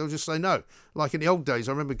bag, they'll just say no. Like in the old days,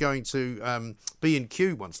 I remember going to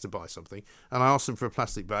B&Q once to buy something, and I asked them for a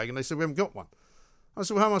plastic bag, and they said, we haven't got one. I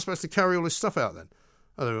said, well, how am I supposed to carry all this stuff out then?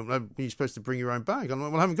 I don't know, you're supposed to bring your own bag. I'm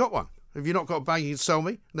like, well, I haven't got one. Have you not got a bag you can sell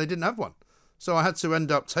me? And they didn't have one. So I had to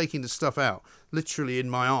end up taking the stuff out, literally in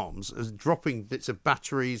my arms, as dropping bits of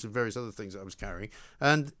batteries and various other things that I was carrying.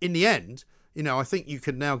 And in the end, I think you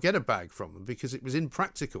can now get a bag from them, because it was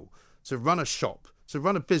impractical to run a shop, to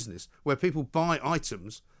run a business where people buy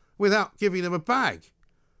items without giving them a bag.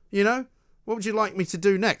 What would you like me to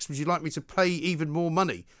do next? Would you like me to pay even more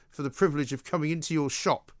money for the privilege of coming into your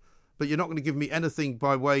shop, but you're not going to give me anything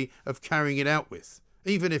by way of carrying it out with,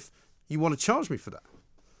 even if you want to charge me for that?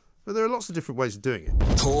 But there are lots of different ways of doing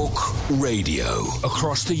it. Talk Radio.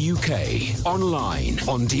 Across the UK, online,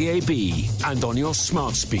 on DAB, and on your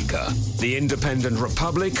smart speaker. The Independent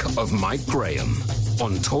Republic of Mike Graham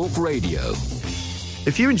on Talk Radio.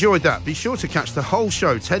 If you enjoyed that, be sure to catch the whole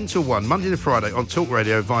show 10 till 1, Monday to Friday on Talk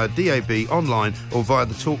Radio via DAB, online, or via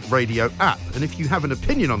the Talk Radio app. And if you have an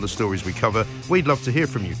opinion on the stories we cover, we'd love to hear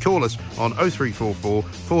from you. Call us on 0344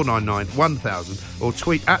 499 1000 or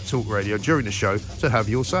tweet at Talk Radio during the show to have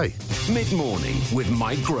your say. Mid-morning with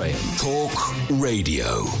Mike Graham. Talk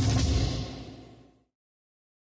Radio.